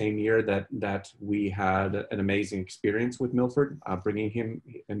was the same year that we had an amazing experience with Milford, bringing him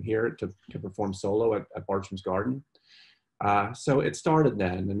in here to perform solo at Bartram's Garden. So it started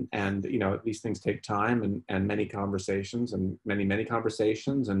then, and these things take time and many conversations and many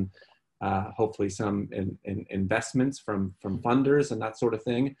conversations, and hopefully some investments from funders and that sort of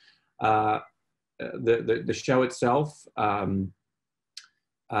thing. The show itself,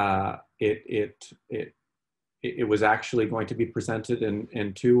 it was actually going to be presented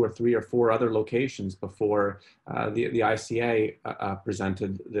in 2 or 3 or 4 other locations before the ICA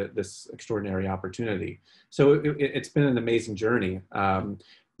presented this extraordinary opportunity. So it's been an amazing journey.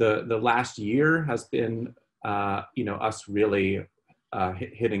 The last year has been, us really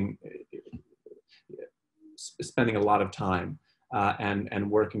spending a lot of time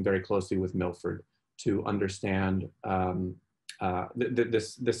and working very closely with Milford to understand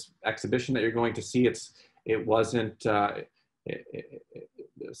this exhibition that you're going to see. It wasn't,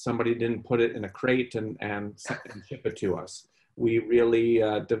 somebody didn't put it in a crate and ship it to us. We really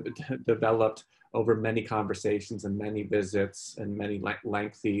developed over many conversations and many visits and many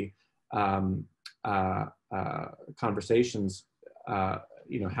lengthy conversations,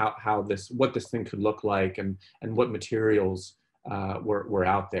 what this thing could look like and what materials were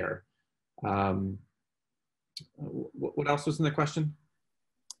out there. What else was in the question?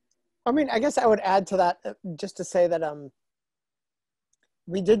 I guess I would add to that just to say that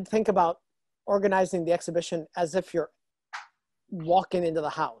we did think about organizing the exhibition as if you're walking into the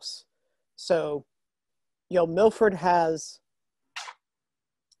house. So, Milford has,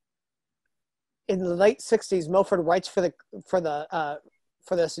 in the late 60s, Milford writes for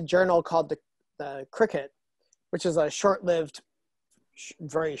this journal called the Cricket, which is a short-lived,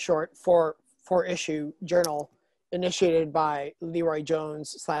 very short four-issue journal initiated by Leroy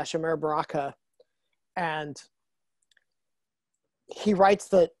Jones / Amir Baraka. And he writes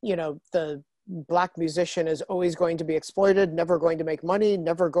that, you know, the Black musician is always going to be exploited, never going to make money,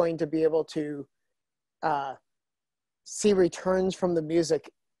 never going to be able to see returns from the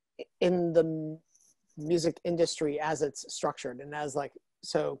music in the music industry as it's structured. And as like,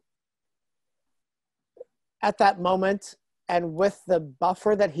 so at that moment, and with the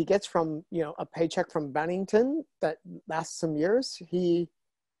buffer that he gets from, you know, a paycheck from Bennington that lasts some years, he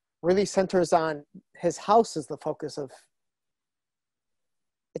really centers on his house as the focus of.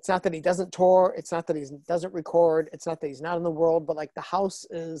 It's not that he doesn't tour, it's not that he doesn't record, it's not that he's not in the world, but like the house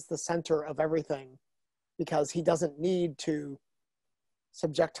is the center of everything because he doesn't need to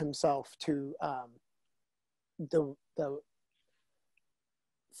subject himself to the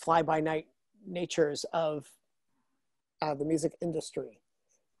fly-by-night natures of the music industry.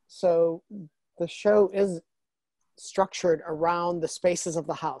 So the show is structured around the spaces of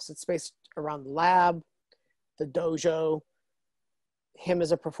the house. It's spaced around the lab, the dojo, him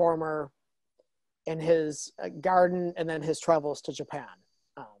as a performer, in his garden, and then his travels to Japan.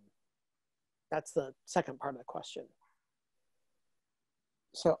 That's the second part of the question.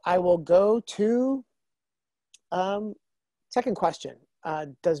 So I will go to second question.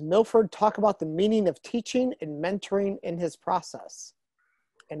 Does Milford talk about the meaning of teaching and mentoring in his process?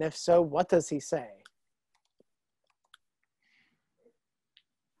 And if so, what does he say?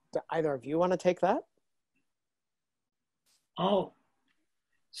 Do either of you want to take that? Oh,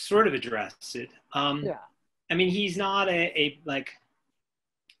 sort of address it. Yeah. I mean, he's not a like,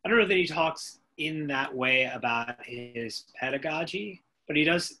 I don't know that he talks in that way about his pedagogy, but he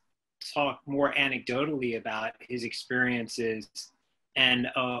does talk more anecdotally about his experiences and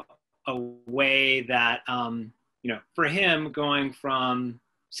a way that, you know, for him going from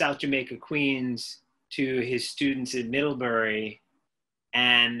South Jamaica, Queens to his students in Middlebury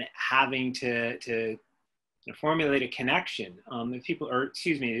and having to formulate a connection. If people, or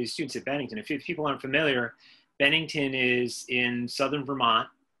excuse me, the students at Bennington, if people aren't familiar, Bennington is in southern Vermont.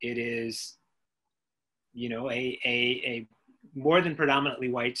 It is, you know, a more than predominantly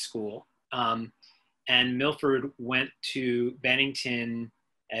white school. And Milford went to Bennington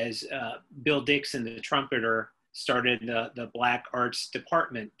as Bill Dixon, the trumpeter, started the Black Arts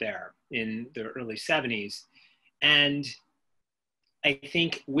Department there in the early 70s. And I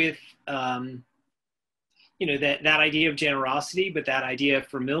think with, you know, that idea of generosity, but that idea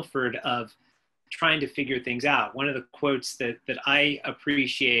for Milford of trying to figure things out. One of the quotes that I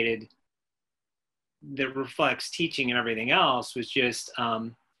appreciated that reflects teaching and everything else was just,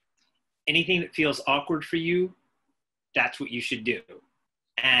 anything that feels awkward for you, that's what you should do.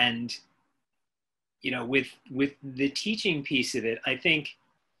 And, you know, with the teaching piece of it, I think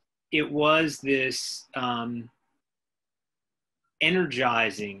it was this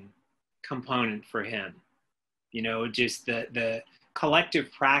energizing component for him. You know, just the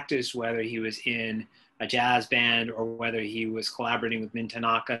collective practice, whether he was in a jazz band or whether he was collaborating with Min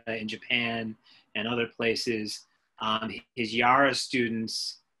Tanaka in Japan and other places, his Yara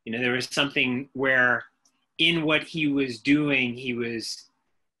students, you know, there was something where in what he was doing, he was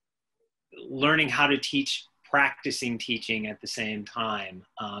learning how to teach, practicing teaching at the same time,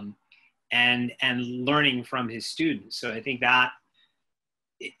 and learning from his students. So I think that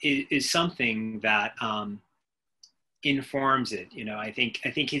is something that informs it. You know, I think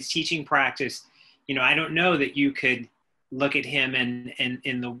his teaching practice, you know, I don't know that you could look at him and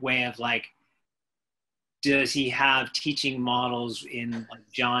in the way of like, does he have teaching models in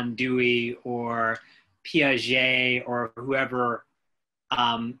like John Dewey or Piaget or whoever?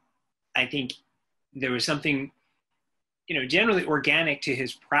 I think there was something, you know, generally organic to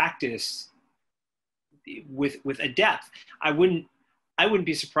his practice with a depth. I wouldn't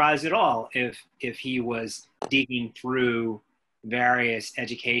be surprised at all if he was digging through various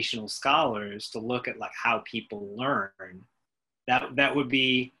educational scholars to look at like how people learn. That would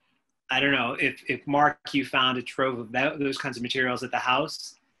be, I don't know, if Mark, you found a trove of those kinds of materials at the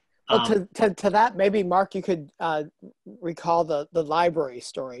house. Well, to that, maybe Mark, you could recall the library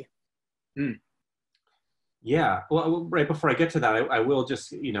story. Yeah, well, right before I get to that, I will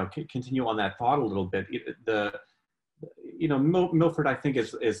just, you know, continue on that thought a little bit. You know, Milford, I think,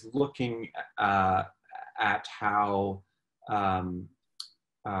 is looking at how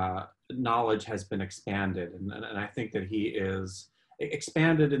knowledge has been expanded, and I think that he is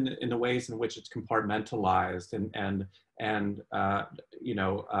expanded in the ways in which it's compartmentalized and you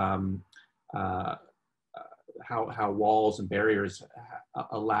know, how walls and barriers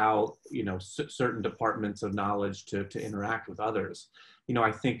allow, you know, certain departments of knowledge to interact with others. You know,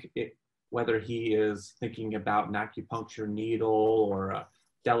 I think whether he is thinking about an acupuncture needle or a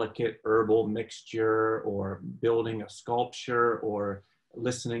delicate herbal mixture or building a sculpture or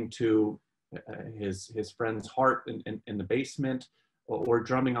listening to his friend's heart in the basement or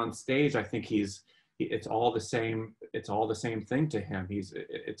drumming on stage, I think it's all the same. It's all the same thing to him.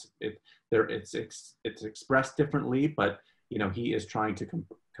 It's expressed differently, but you know, he is trying to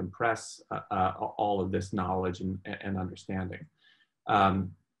compress all of this knowledge and understanding.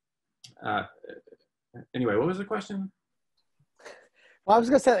 Anyway, what was the question? Well, I was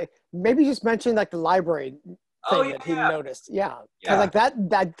gonna say, like, maybe just mention like the library thing that he noticed. Yeah, because like that,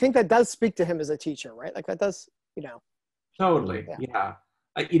 I think that does speak to him as a teacher, right? Like that does, you know. Totally, yeah.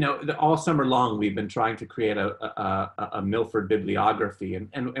 You know, all summer long we've been trying to create a Milford bibliography,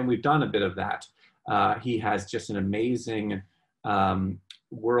 and we've done a bit of that. He has just an amazing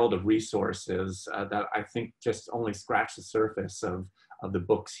world of resources that I think just only scratch the surface of the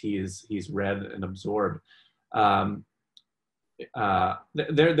books he's read and absorbed.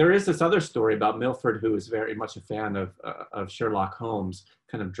 There is this other story about Milford, who is very much a fan of Sherlock Holmes,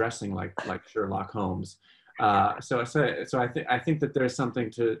 kind of dressing like Sherlock Holmes. So I think that there's something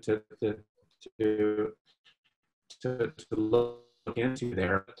to look into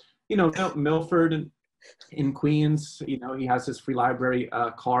there. You know, Milford in Queens, you know, he has his free library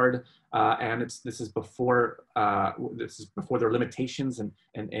card, and this is before their limitations and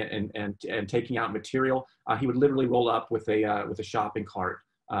taking out material. He would literally roll up with a shopping cart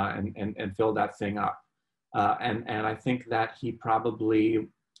and fill that thing up. And I think that he probably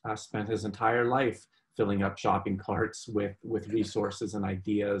spent his entire life filling up shopping carts with resources and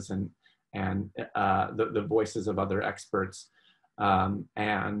ideas and the voices of other experts.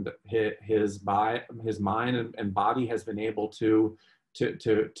 And his mind and body has been able to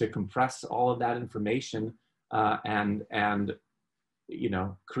compress all of that information and you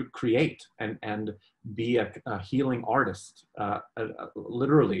know, create and be a healing artist,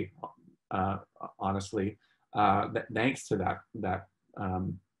 literally, honestly, thanks to that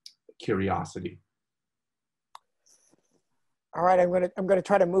curiosity. All right, I'm gonna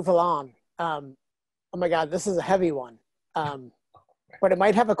try to move along. Oh my God, this is a heavy one. But it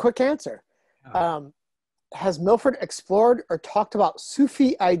might have a quick answer. Has Milford explored or talked about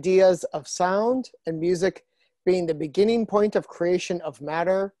Sufi ideas of sound and music being the beginning point of creation of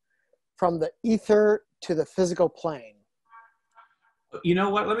matter from the ether to the physical plane? You know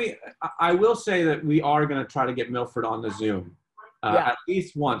what, I will say that we are gonna try to get Milford on the Zoom at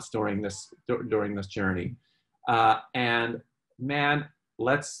least once during this journey. And man,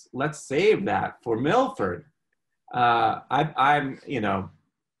 let's save that for Milford. I'm, you know,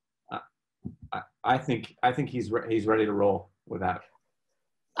 I think he's ready to roll with that.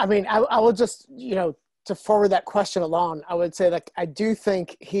 I mean, I will just, you know, to forward that question along, I would say, like, I do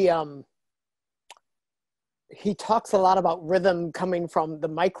think he talks a lot about rhythm coming from the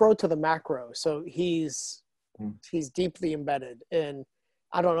micro to the macro. So he's deeply embedded in,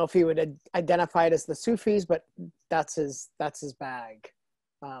 I don't know if he would identify it as the Sufis, but that's his bag.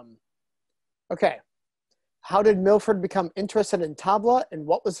 Okay. How did Milford become interested in tabla, and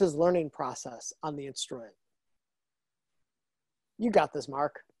what was his learning process on the instrument? You got this,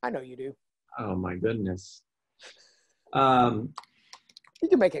 Mark. I know you do. Oh my goodness. You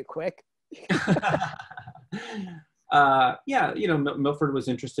can make it quick. Yeah, you know, Milford was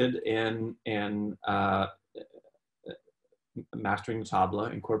interested in mastering the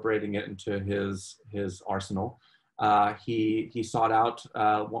tabla, incorporating it into his arsenal. He sought out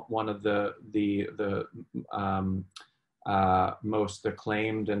one of the most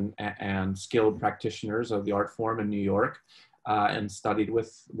acclaimed and skilled practitioners of the art form in New York, and studied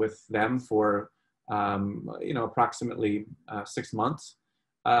with them for you know, approximately 6 months,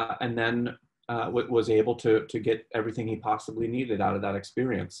 and then was able to get everything he possibly needed out of that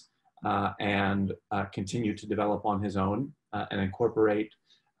experience, and continue to develop on his own and incorporate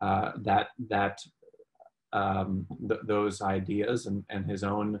those ideas and his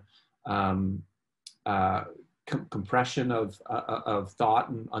own compression of thought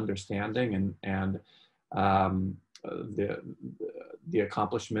and understanding and the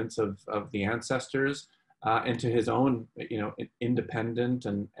accomplishments of the ancestors into his own, you know, independent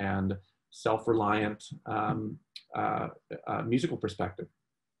and self-reliant musical perspective.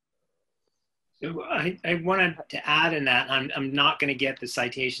 So I wanted to add in that, I'm not going to get the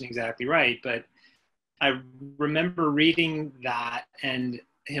citation exactly right, but I remember reading that and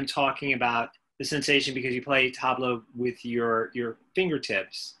him talking about the sensation because you play tabla with your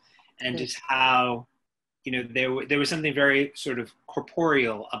fingertips. and just how, you know, there was something very sort of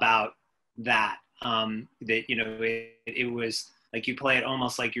corporeal about that. That, you know, it was like you play it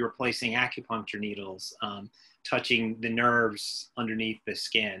almost like you were placing acupuncture needles, touching the nerves underneath the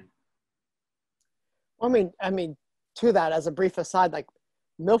skin. I mean, to that, as a brief aside, like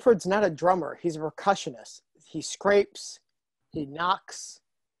Milford's not a drummer; he's a percussionist. He scrapes, he knocks,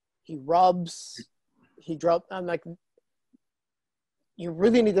 he rubs, he drums. I'm like, you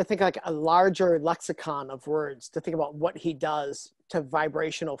really need to think like a larger lexicon of words to think about what he does to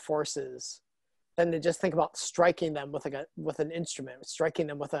vibrational forces, than to just think about striking them with like with an instrument, striking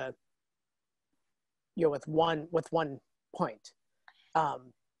them with a, you know, with one point.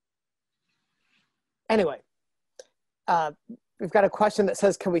 Anyway, we've got a question that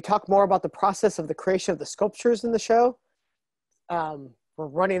says, can we talk more about the process of the creation of the sculptures in the show? We're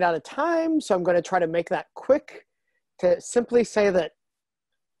running out of time, so I'm going to try to make that quick, to simply say that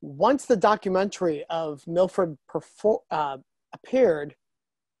once the documentary of Milford appeared,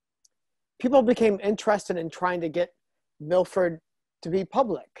 people became interested in trying to get Milford to be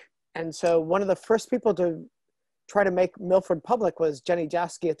public. And so one of the first people to try to make Milford public was Jenny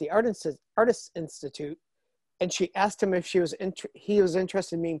Jaski at the Artists Institute. And she asked him if he was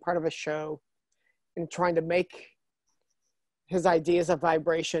interested in being part of a show and trying to make his ideas of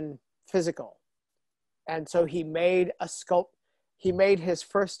vibration physical. And so he made he made his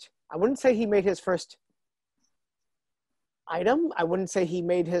first, I wouldn't say he made his first item. I wouldn't say he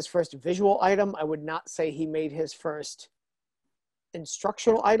made his first visual item. I would not say he made his first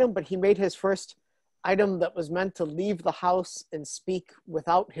instructional item, but he made his first item that was meant to leave the house and speak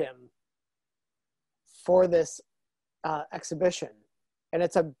without him for this exhibition. And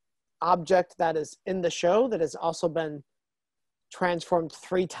it's an object that is in the show that has also been transformed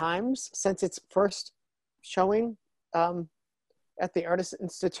 3 times since its first showing at the Artists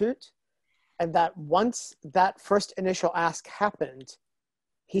Institute. And that once that first initial ask happened,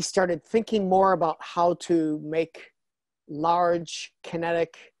 he started thinking more about how to make large,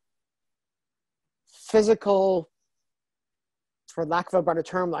 kinetic, physical, for lack of a better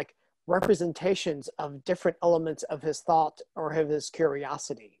term, like representations of different elements of his thought or of his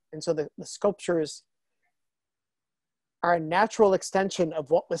curiosity. And so the sculptures are a natural extension of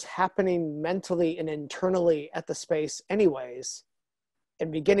what was happening mentally and internally at the space anyways.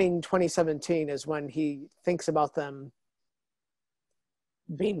 And beginning 2017 is when he thinks about them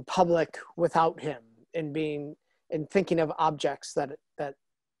being public without him, and thinking of objects that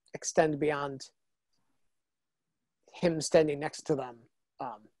extend beyond him standing next to them,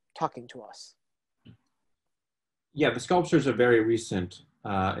 talking to us. Yeah, the sculptures are very recent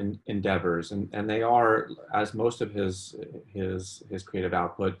endeavors, and they are, as most of his creative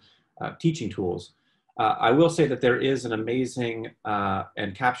output, teaching tools. I will say that there is an amazing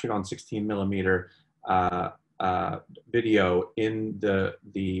and captured on 16 millimeter video in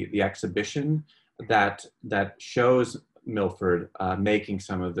the exhibition that shows Milford making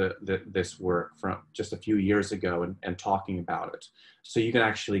some of this work from just a few years ago and talking about it. So you can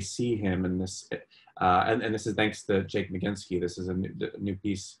actually see him in this, and this is thanks to Jake McGinsky. This is a new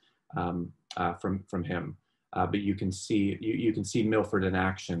piece from him. But you can see Milford in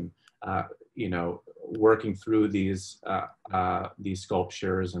action, you know, working through these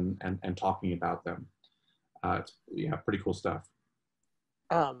sculptures and talking about them. It's, yeah, pretty cool stuff.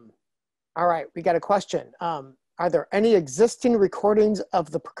 All right, we got a question. Are there any existing recordings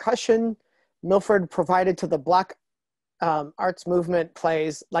of the percussion Milford provided to the Black arts movement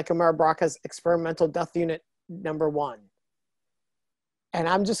plays like Amara Bracca's Experimental Death Unit #1? And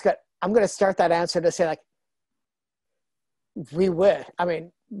I'm going to start that answer to say, like, we would. I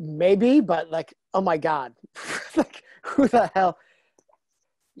mean, maybe, but like, oh my God, like, who the hell?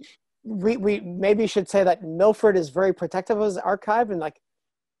 We maybe should say that Milford is very protective of his archive, and like,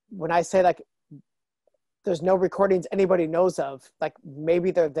 when I say like there's no recordings anybody knows of, like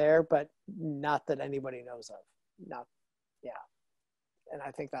maybe they're there, but not that anybody knows of. Not, yeah. And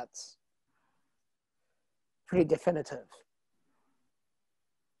I think that's pretty definitive.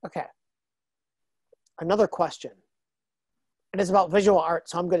 Okay. Another question. It is about visual art,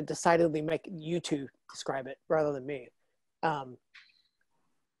 so I'm going to decidedly make you two describe it rather than me. To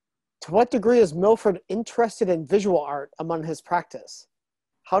what degree is Milford interested in visual art among his practice?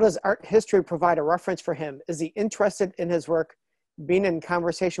 How does art history provide a reference for him? Is he interested in his work being in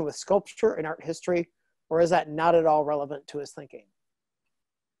conversation with sculpture and art history, or is that not at all relevant to his thinking?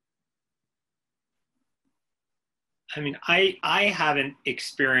 I mean, I haven't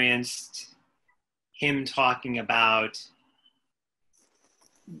experienced him talking about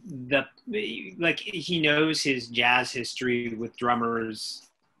like he knows his jazz history with drummers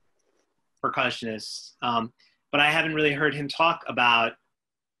percussionists, but I haven't really heard him talk about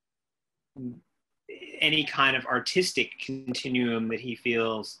any kind of artistic continuum that he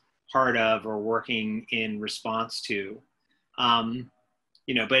feels part of or working in response to.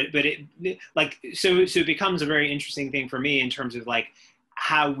 You know, but it like, so it becomes a very interesting thing for me in terms of like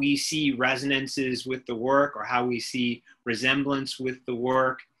how we see resonances with the work or how we see resemblance with the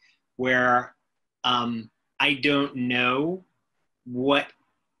work, where I don't know what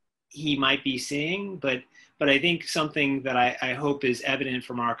he might be seeing, but I think something that I hope is evident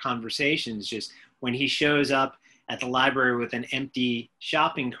from our conversations, just when he shows up at the library with an empty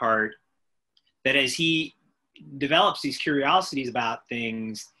shopping cart, that as he develops these curiosities about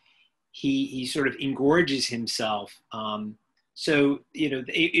things, he sort of engorges himself. So, you know,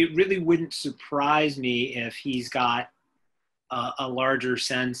 it really wouldn't surprise me if he's got a larger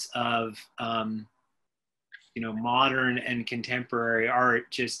sense of, you know, modern and contemporary art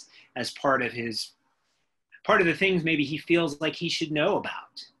just as part of the things maybe he feels like he should know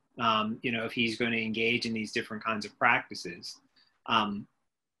about, you know, if he's going to engage in these different kinds of practices.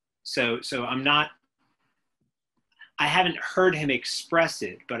 So I haven't heard him express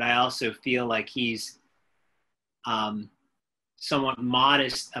it, but I also feel like he's somewhat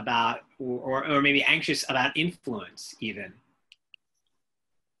modest about, or maybe anxious about influence even.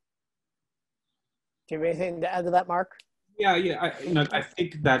 Do you have anything to add to that, Mark? Yeah, I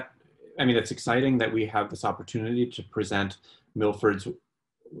think that, I mean, it's exciting that we have this opportunity to present Milford's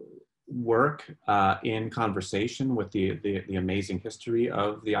work in conversation with the amazing history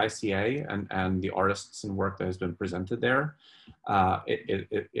of the ICA and the artists and work that has been presented there.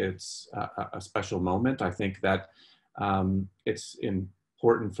 It's a special moment. I think that it's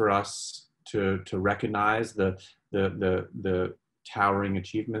important for us to recognize the towering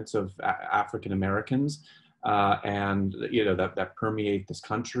achievements of African Americans, and you know that permeate this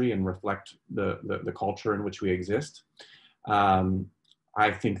country and reflect the culture in which we exist. I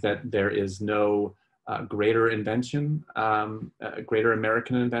think that there is no greater invention, greater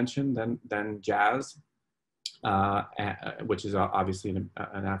American invention than jazz, which is obviously an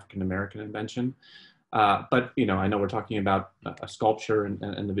African American invention. But you know, I know we're talking about a sculpture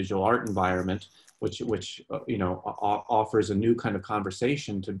and the visual art environment, which you know offers a new kind of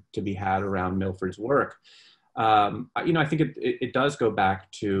conversation to be had around Milford's work. You know, I think it does go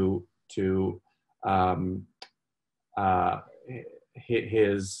back to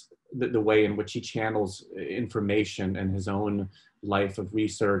the way in which he channels information and his own life of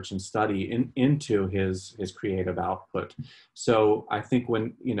research and study into his creative output. So I think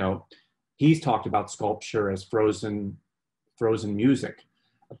when, you know, he's talked about sculpture as frozen music,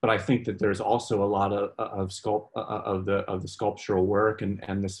 but I think that there's also a lot of the sculptural work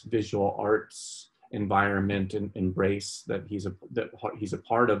and this visual arts environment and embrace that he's a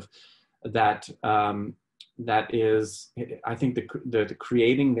part of, that that is, I think the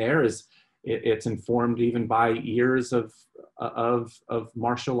creating there is, it's informed even by years of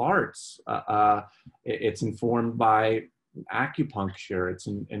martial arts. It's informed by acupuncture. It's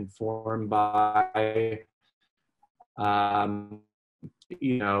informed by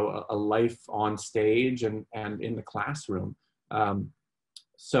you know, a life on stage and in the classroom.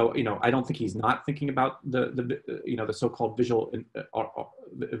 So, you know, I don't think he's not thinking about the you know, the so-called visual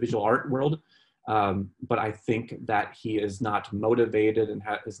art world. But I think that he is not motivated and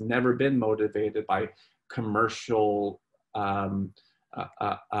has never been motivated by commercial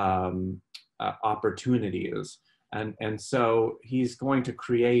opportunities. And so he's going to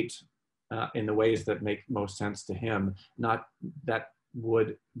create in the ways that make most sense to him, not that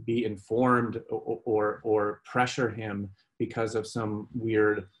would be informed or pressure him because of some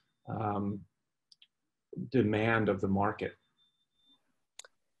weird demand of the market.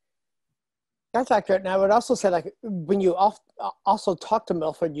 That's accurate. And I would also say, like, when you also talk to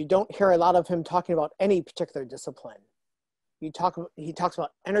Milford, you don't hear a lot of him talking about any particular discipline. He talks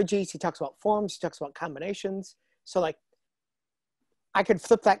about energies, he talks about forms, he talks about combinations. So, like, I could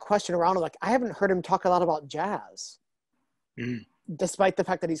flip that question around and, like, I haven't heard him talk a lot about jazz, despite the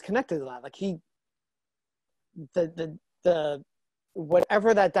fact that he's connected to that. Like, the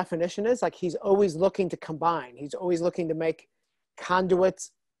whatever that definition is, like, he's always looking to combine. He's always looking to make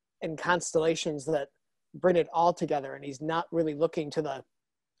conduits and constellations that bring it all together. And he's not really looking to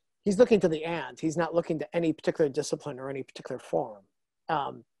he's looking to the and. He's not looking to any particular discipline or any particular form.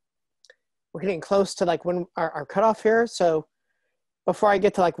 We're getting close to, like, when our cutoff here. So before I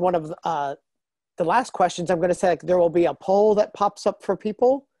get to, like, one of the last questions, I'm going to say, like, there will be a poll that pops up for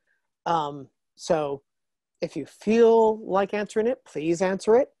people. So if you feel like answering it, please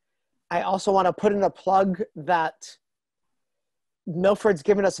answer it. I also want to put in a plug that Milford's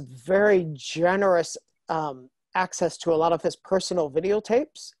given us very generous access to a lot of his personal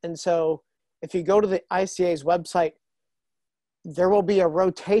videotapes. And so if you go to the ICA's website, there will be a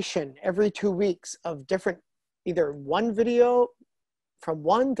rotation every 2 weeks of different, either one video, from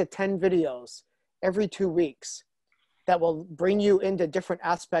 1 to 10 videos every 2 weeks that will bring you into different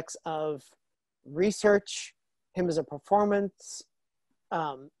aspects of research, him as a performer,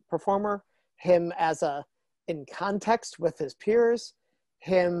 him as in context with his peers,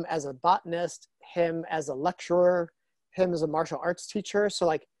 him as a botanist, him as a lecturer, him as a martial arts teacher. So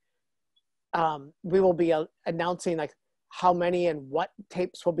like, we will be announcing like how many and what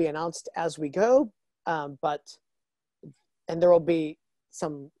tapes will be announced as we go. And there will be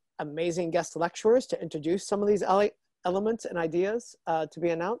some amazing guest lecturers to introduce some of these elements and ideas to be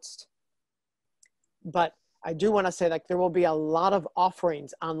announced. But I do want to say like there will be a lot of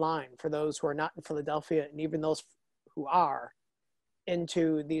offerings online for those who are not in Philadelphia, and even those who are,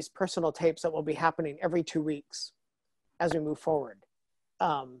 into these personal tapes that will be happening every 2 weeks as we move forward.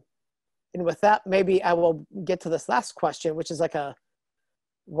 And with that, maybe I will get to this last question, which is like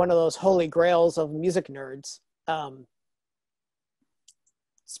one of those holy grails of music nerds.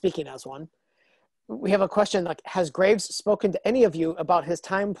 Speaking as one, we have a question like, has Graves spoken to any of you about his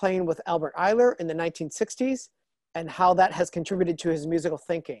time playing with Albert Ayler in the 1960s and how that has contributed to his musical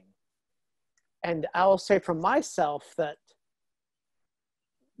thinking? And I will say for myself that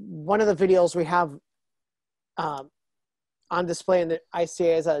one of the videos we have on display in the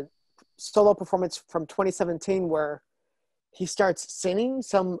ICA is a solo performance from 2017 where he starts singing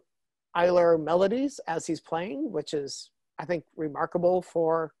some Ayler melodies as he's playing, which is, I think, remarkable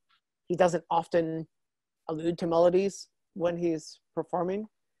for, he doesn't often allude to melodies when he's performing.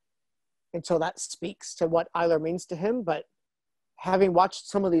 And so that speaks to what Ayler means to him. But having watched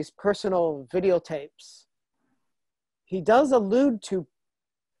some of these personal videotapes, he does allude to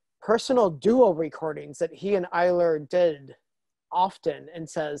personal duo recordings that he and Ayler did often, and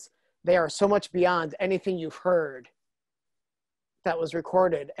says they are so much beyond anything you've heard that was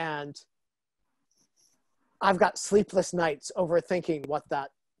recorded. And I've got sleepless nights overthinking what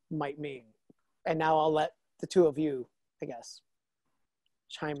that might mean. And now I'll let the two of you, I guess,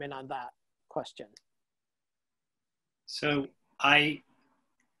 chime in on that question. So I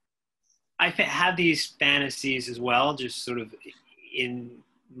have these fantasies as well, just sort of in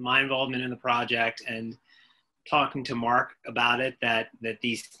my involvement in the project and talking to Mark about it, that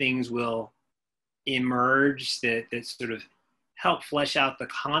these things will emerge that sort of help flesh out the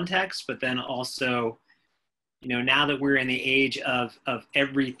context, but then also, you know, now that we're in the age of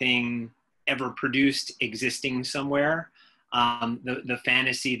everything ever produced existing somewhere, the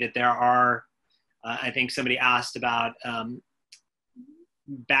fantasy that there are, I think somebody asked about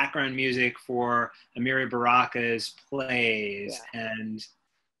background music for Amiri Baraka's plays, yeah. And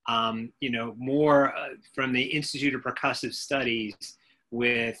you know, more from the Institute of Percussive Studies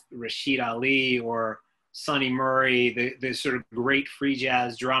with Rashid Ali or Sonny Murray, the sort of great free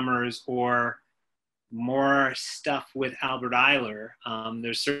jazz drummers, or more stuff with Albert Ayler.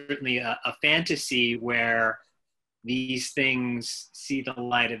 There's certainly a fantasy where these things see the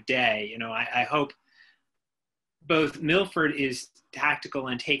light of day. You know, I hope both Milford is tactical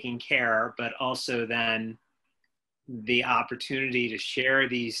and taking care, but also then the opportunity to share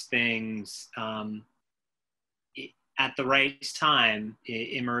these things at the right time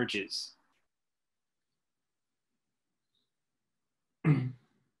emerges.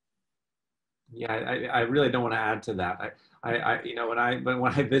 Yeah, I really don't want to add to that. I you know, when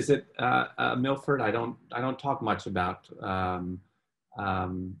I visit Milford, I don't talk much about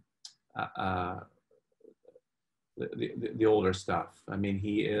the older stuff. I mean,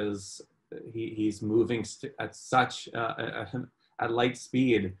 he's moving at such at light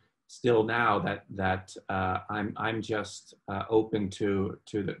speed still now that I'm just open to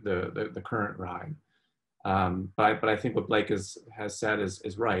the current ride. But I think what Blake has said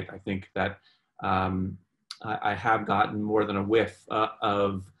is right. I think that I have gotten more than a whiff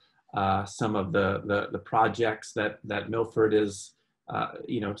of some of the projects that Milford is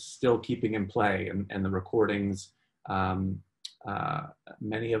you know, still keeping in play, and the recordings.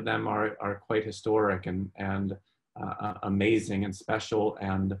 Many of them are quite historic and amazing and special,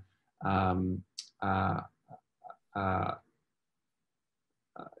 and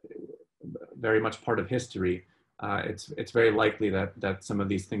very much part of history. It's very likely that some of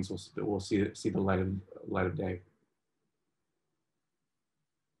these things will see the light of day.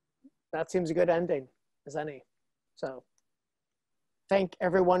 That seems a good ending as any. So thank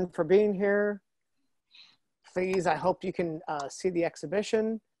everyone for being here. Please, I hope you can see the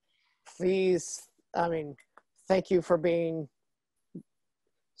exhibition. Please, I mean, thank you for being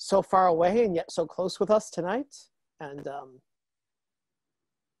so far away and yet so close with us tonight. And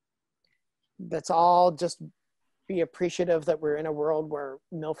let's all just be appreciative that we're in a world where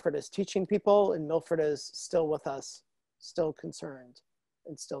Milford is teaching people and Milford is still with us, still concerned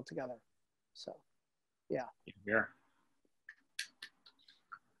and still together. So, yeah. Yeah.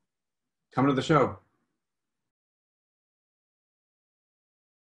 Coming to the show.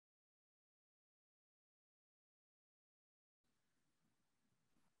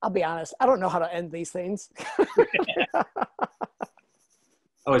 I'll be honest, I don't know how to end these things.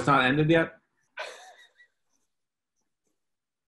 Oh, it's not ended yet?